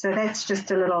 So that's just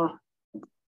a little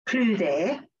clue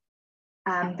there,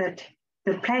 that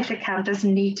the platelet count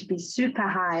doesn't need to be super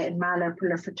high in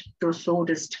myeloproliferative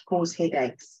disorders to cause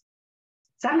headaches.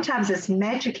 Sometimes it's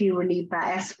magically relieved by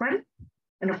aspirin.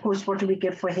 And of course, what do we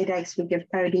give for headaches? We give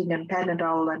codeine and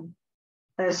Panadol and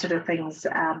those sort of things.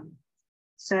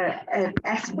 So an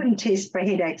aspirin test for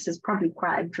headaches is probably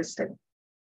quite interesting.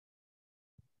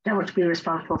 Don't want to be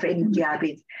responsible for any GI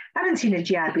bleeds. I haven't seen a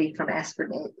GI bleed from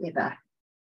aspirin ever.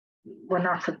 Well,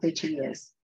 not for 30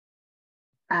 years.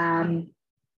 So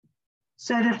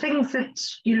the things that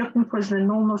you're looking for is the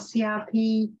normal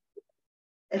CRP,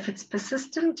 if it's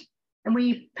persistent. And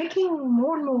we're picking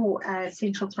more and more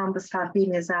central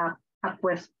thrombocythemias up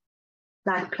with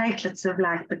like platelets of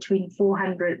like between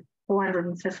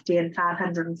 450 and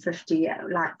 550,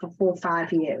 like for 4 or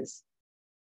 5 years.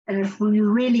 And if we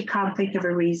really can't think of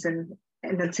a reason,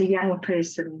 and it's a young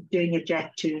person, doing a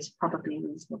JAK2 is probably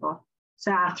reasonable.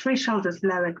 So our threshold is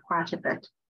lowered quite a bit.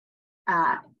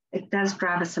 It does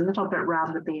drive us a little bit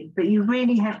round the bend, but you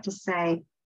really have to say,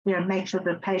 make sure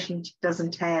the patient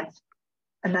doesn't have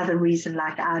another reason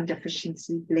like iron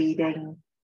deficiency, bleeding,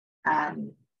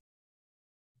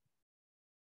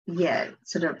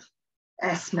 sort of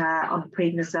asthma on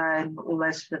prednisone, all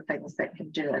those sort of things that can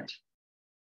do it.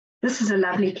 This is a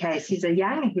lovely case. He's a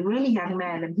really young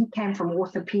man, and he came from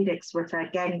orthopedics with a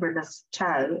gangrenous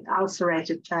toe,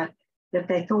 ulcerated toe, that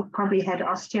they thought probably had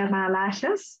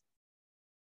osteomyelitis.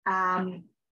 And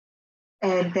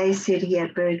they said he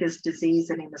had Berger's disease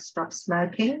and he must stop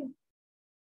smoking.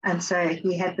 And so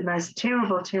he had the most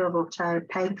terrible, terrible toe,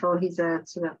 painful. He's a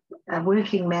sort of a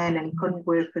working man, and he couldn't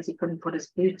work because he couldn't put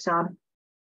his boots on.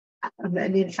 And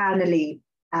then finally,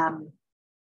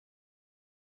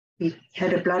 he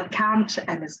had a blood count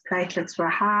and his platelets were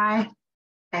high.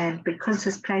 And because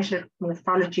his platelet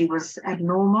morphology was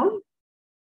abnormal,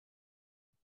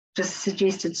 just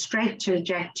suggested straight to a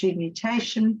JAK2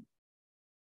 mutation.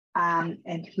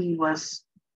 and he was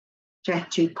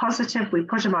JAK2 positive. We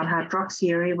put him on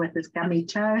hydroxyurea with his gummy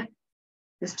toe.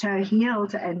 His toe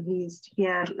healed, and he's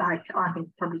here, like, I think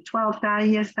probably 12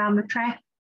 years down the track,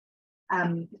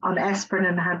 on aspirin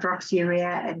and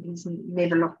hydroxyurea, and he's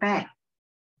never looked back.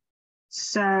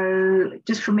 So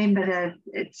just remember that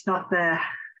it's not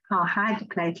how high the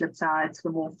platelets are, it's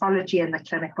the morphology and the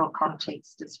clinical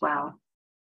context as well.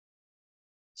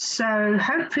 So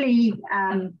hopefully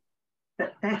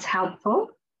that's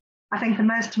helpful. I think the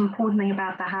most important thing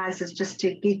about the highs is just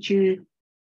to get you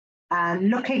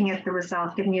looking at the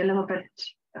result, giving you a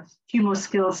few more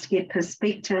skills to get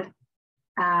perspective.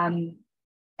 And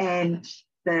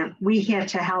we're here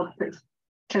to help. The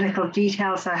clinical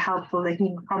details are helpful, the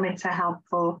human comments are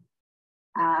helpful.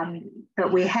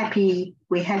 But we're happy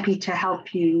to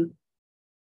help you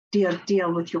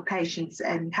deal with your patients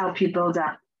and help you build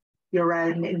up your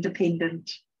own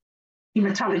independent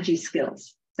hematology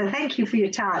skills. So thank you for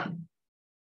your time.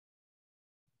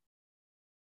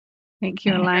 Thank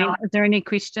you, Elayne. Is there any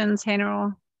questions, Hannah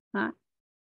or Mark?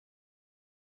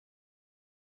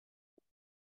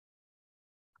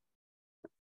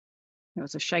 There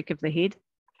was a shake of the head.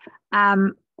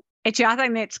 Actually, I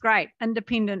think that's great.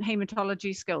 Independent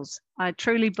hematology skills. I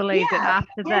truly believe that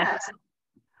after this,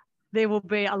 there will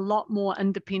be a lot more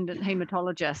independent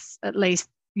hematologists, at least,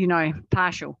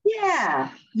 partial. Yeah,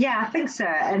 I think so.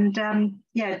 And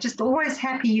just always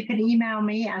happy. You can email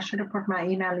me. I should have put my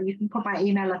email. You can put my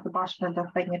email at the bottom of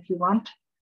the thing if you want.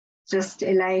 Just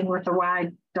Elayne with a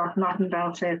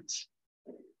y.nottenbelt at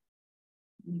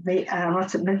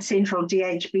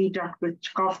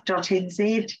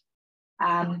midcentraldhb.gov.nz.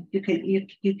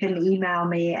 You can email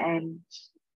me and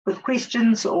with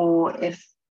questions, or if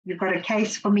you've got a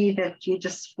case for me that you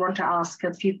just want to ask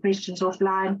a few questions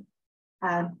offline,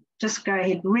 just go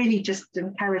ahead. Really just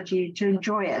encourage you to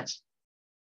enjoy it.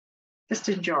 Just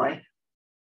enjoy.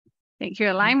 Thank you,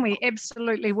 Elayne. We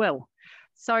absolutely will.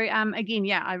 So again,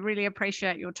 I really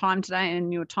appreciate your time today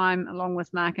and your time along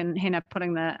with Mark and Hannah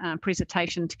putting the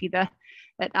presentation together.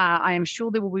 But I am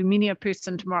sure there will be many a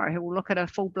person tomorrow who will look at a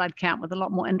full blood count with a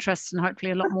lot more interest and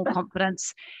hopefully a lot more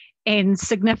confidence, and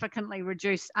significantly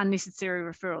reduce unnecessary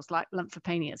referrals like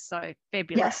lymphopenias. So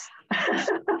fabulous. Yes.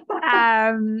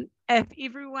 If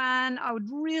everyone, I would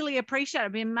really appreciate it.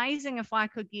 It'd be amazing if I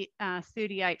could get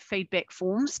 38 feedback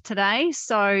forms today.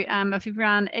 So if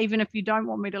everyone, even if you don't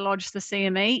want me to lodge the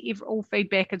CME, all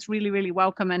feedback is really, really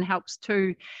welcome and helps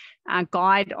to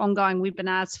guide ongoing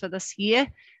webinars for this year.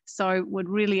 So would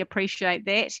really appreciate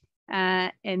that.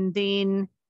 And then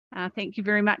thank you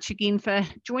very much again for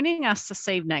joining us this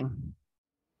evening.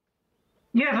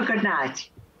 You have a good night.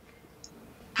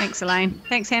 Thanks, Elayne.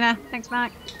 Thanks, Hannah. Thanks,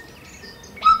 Mark.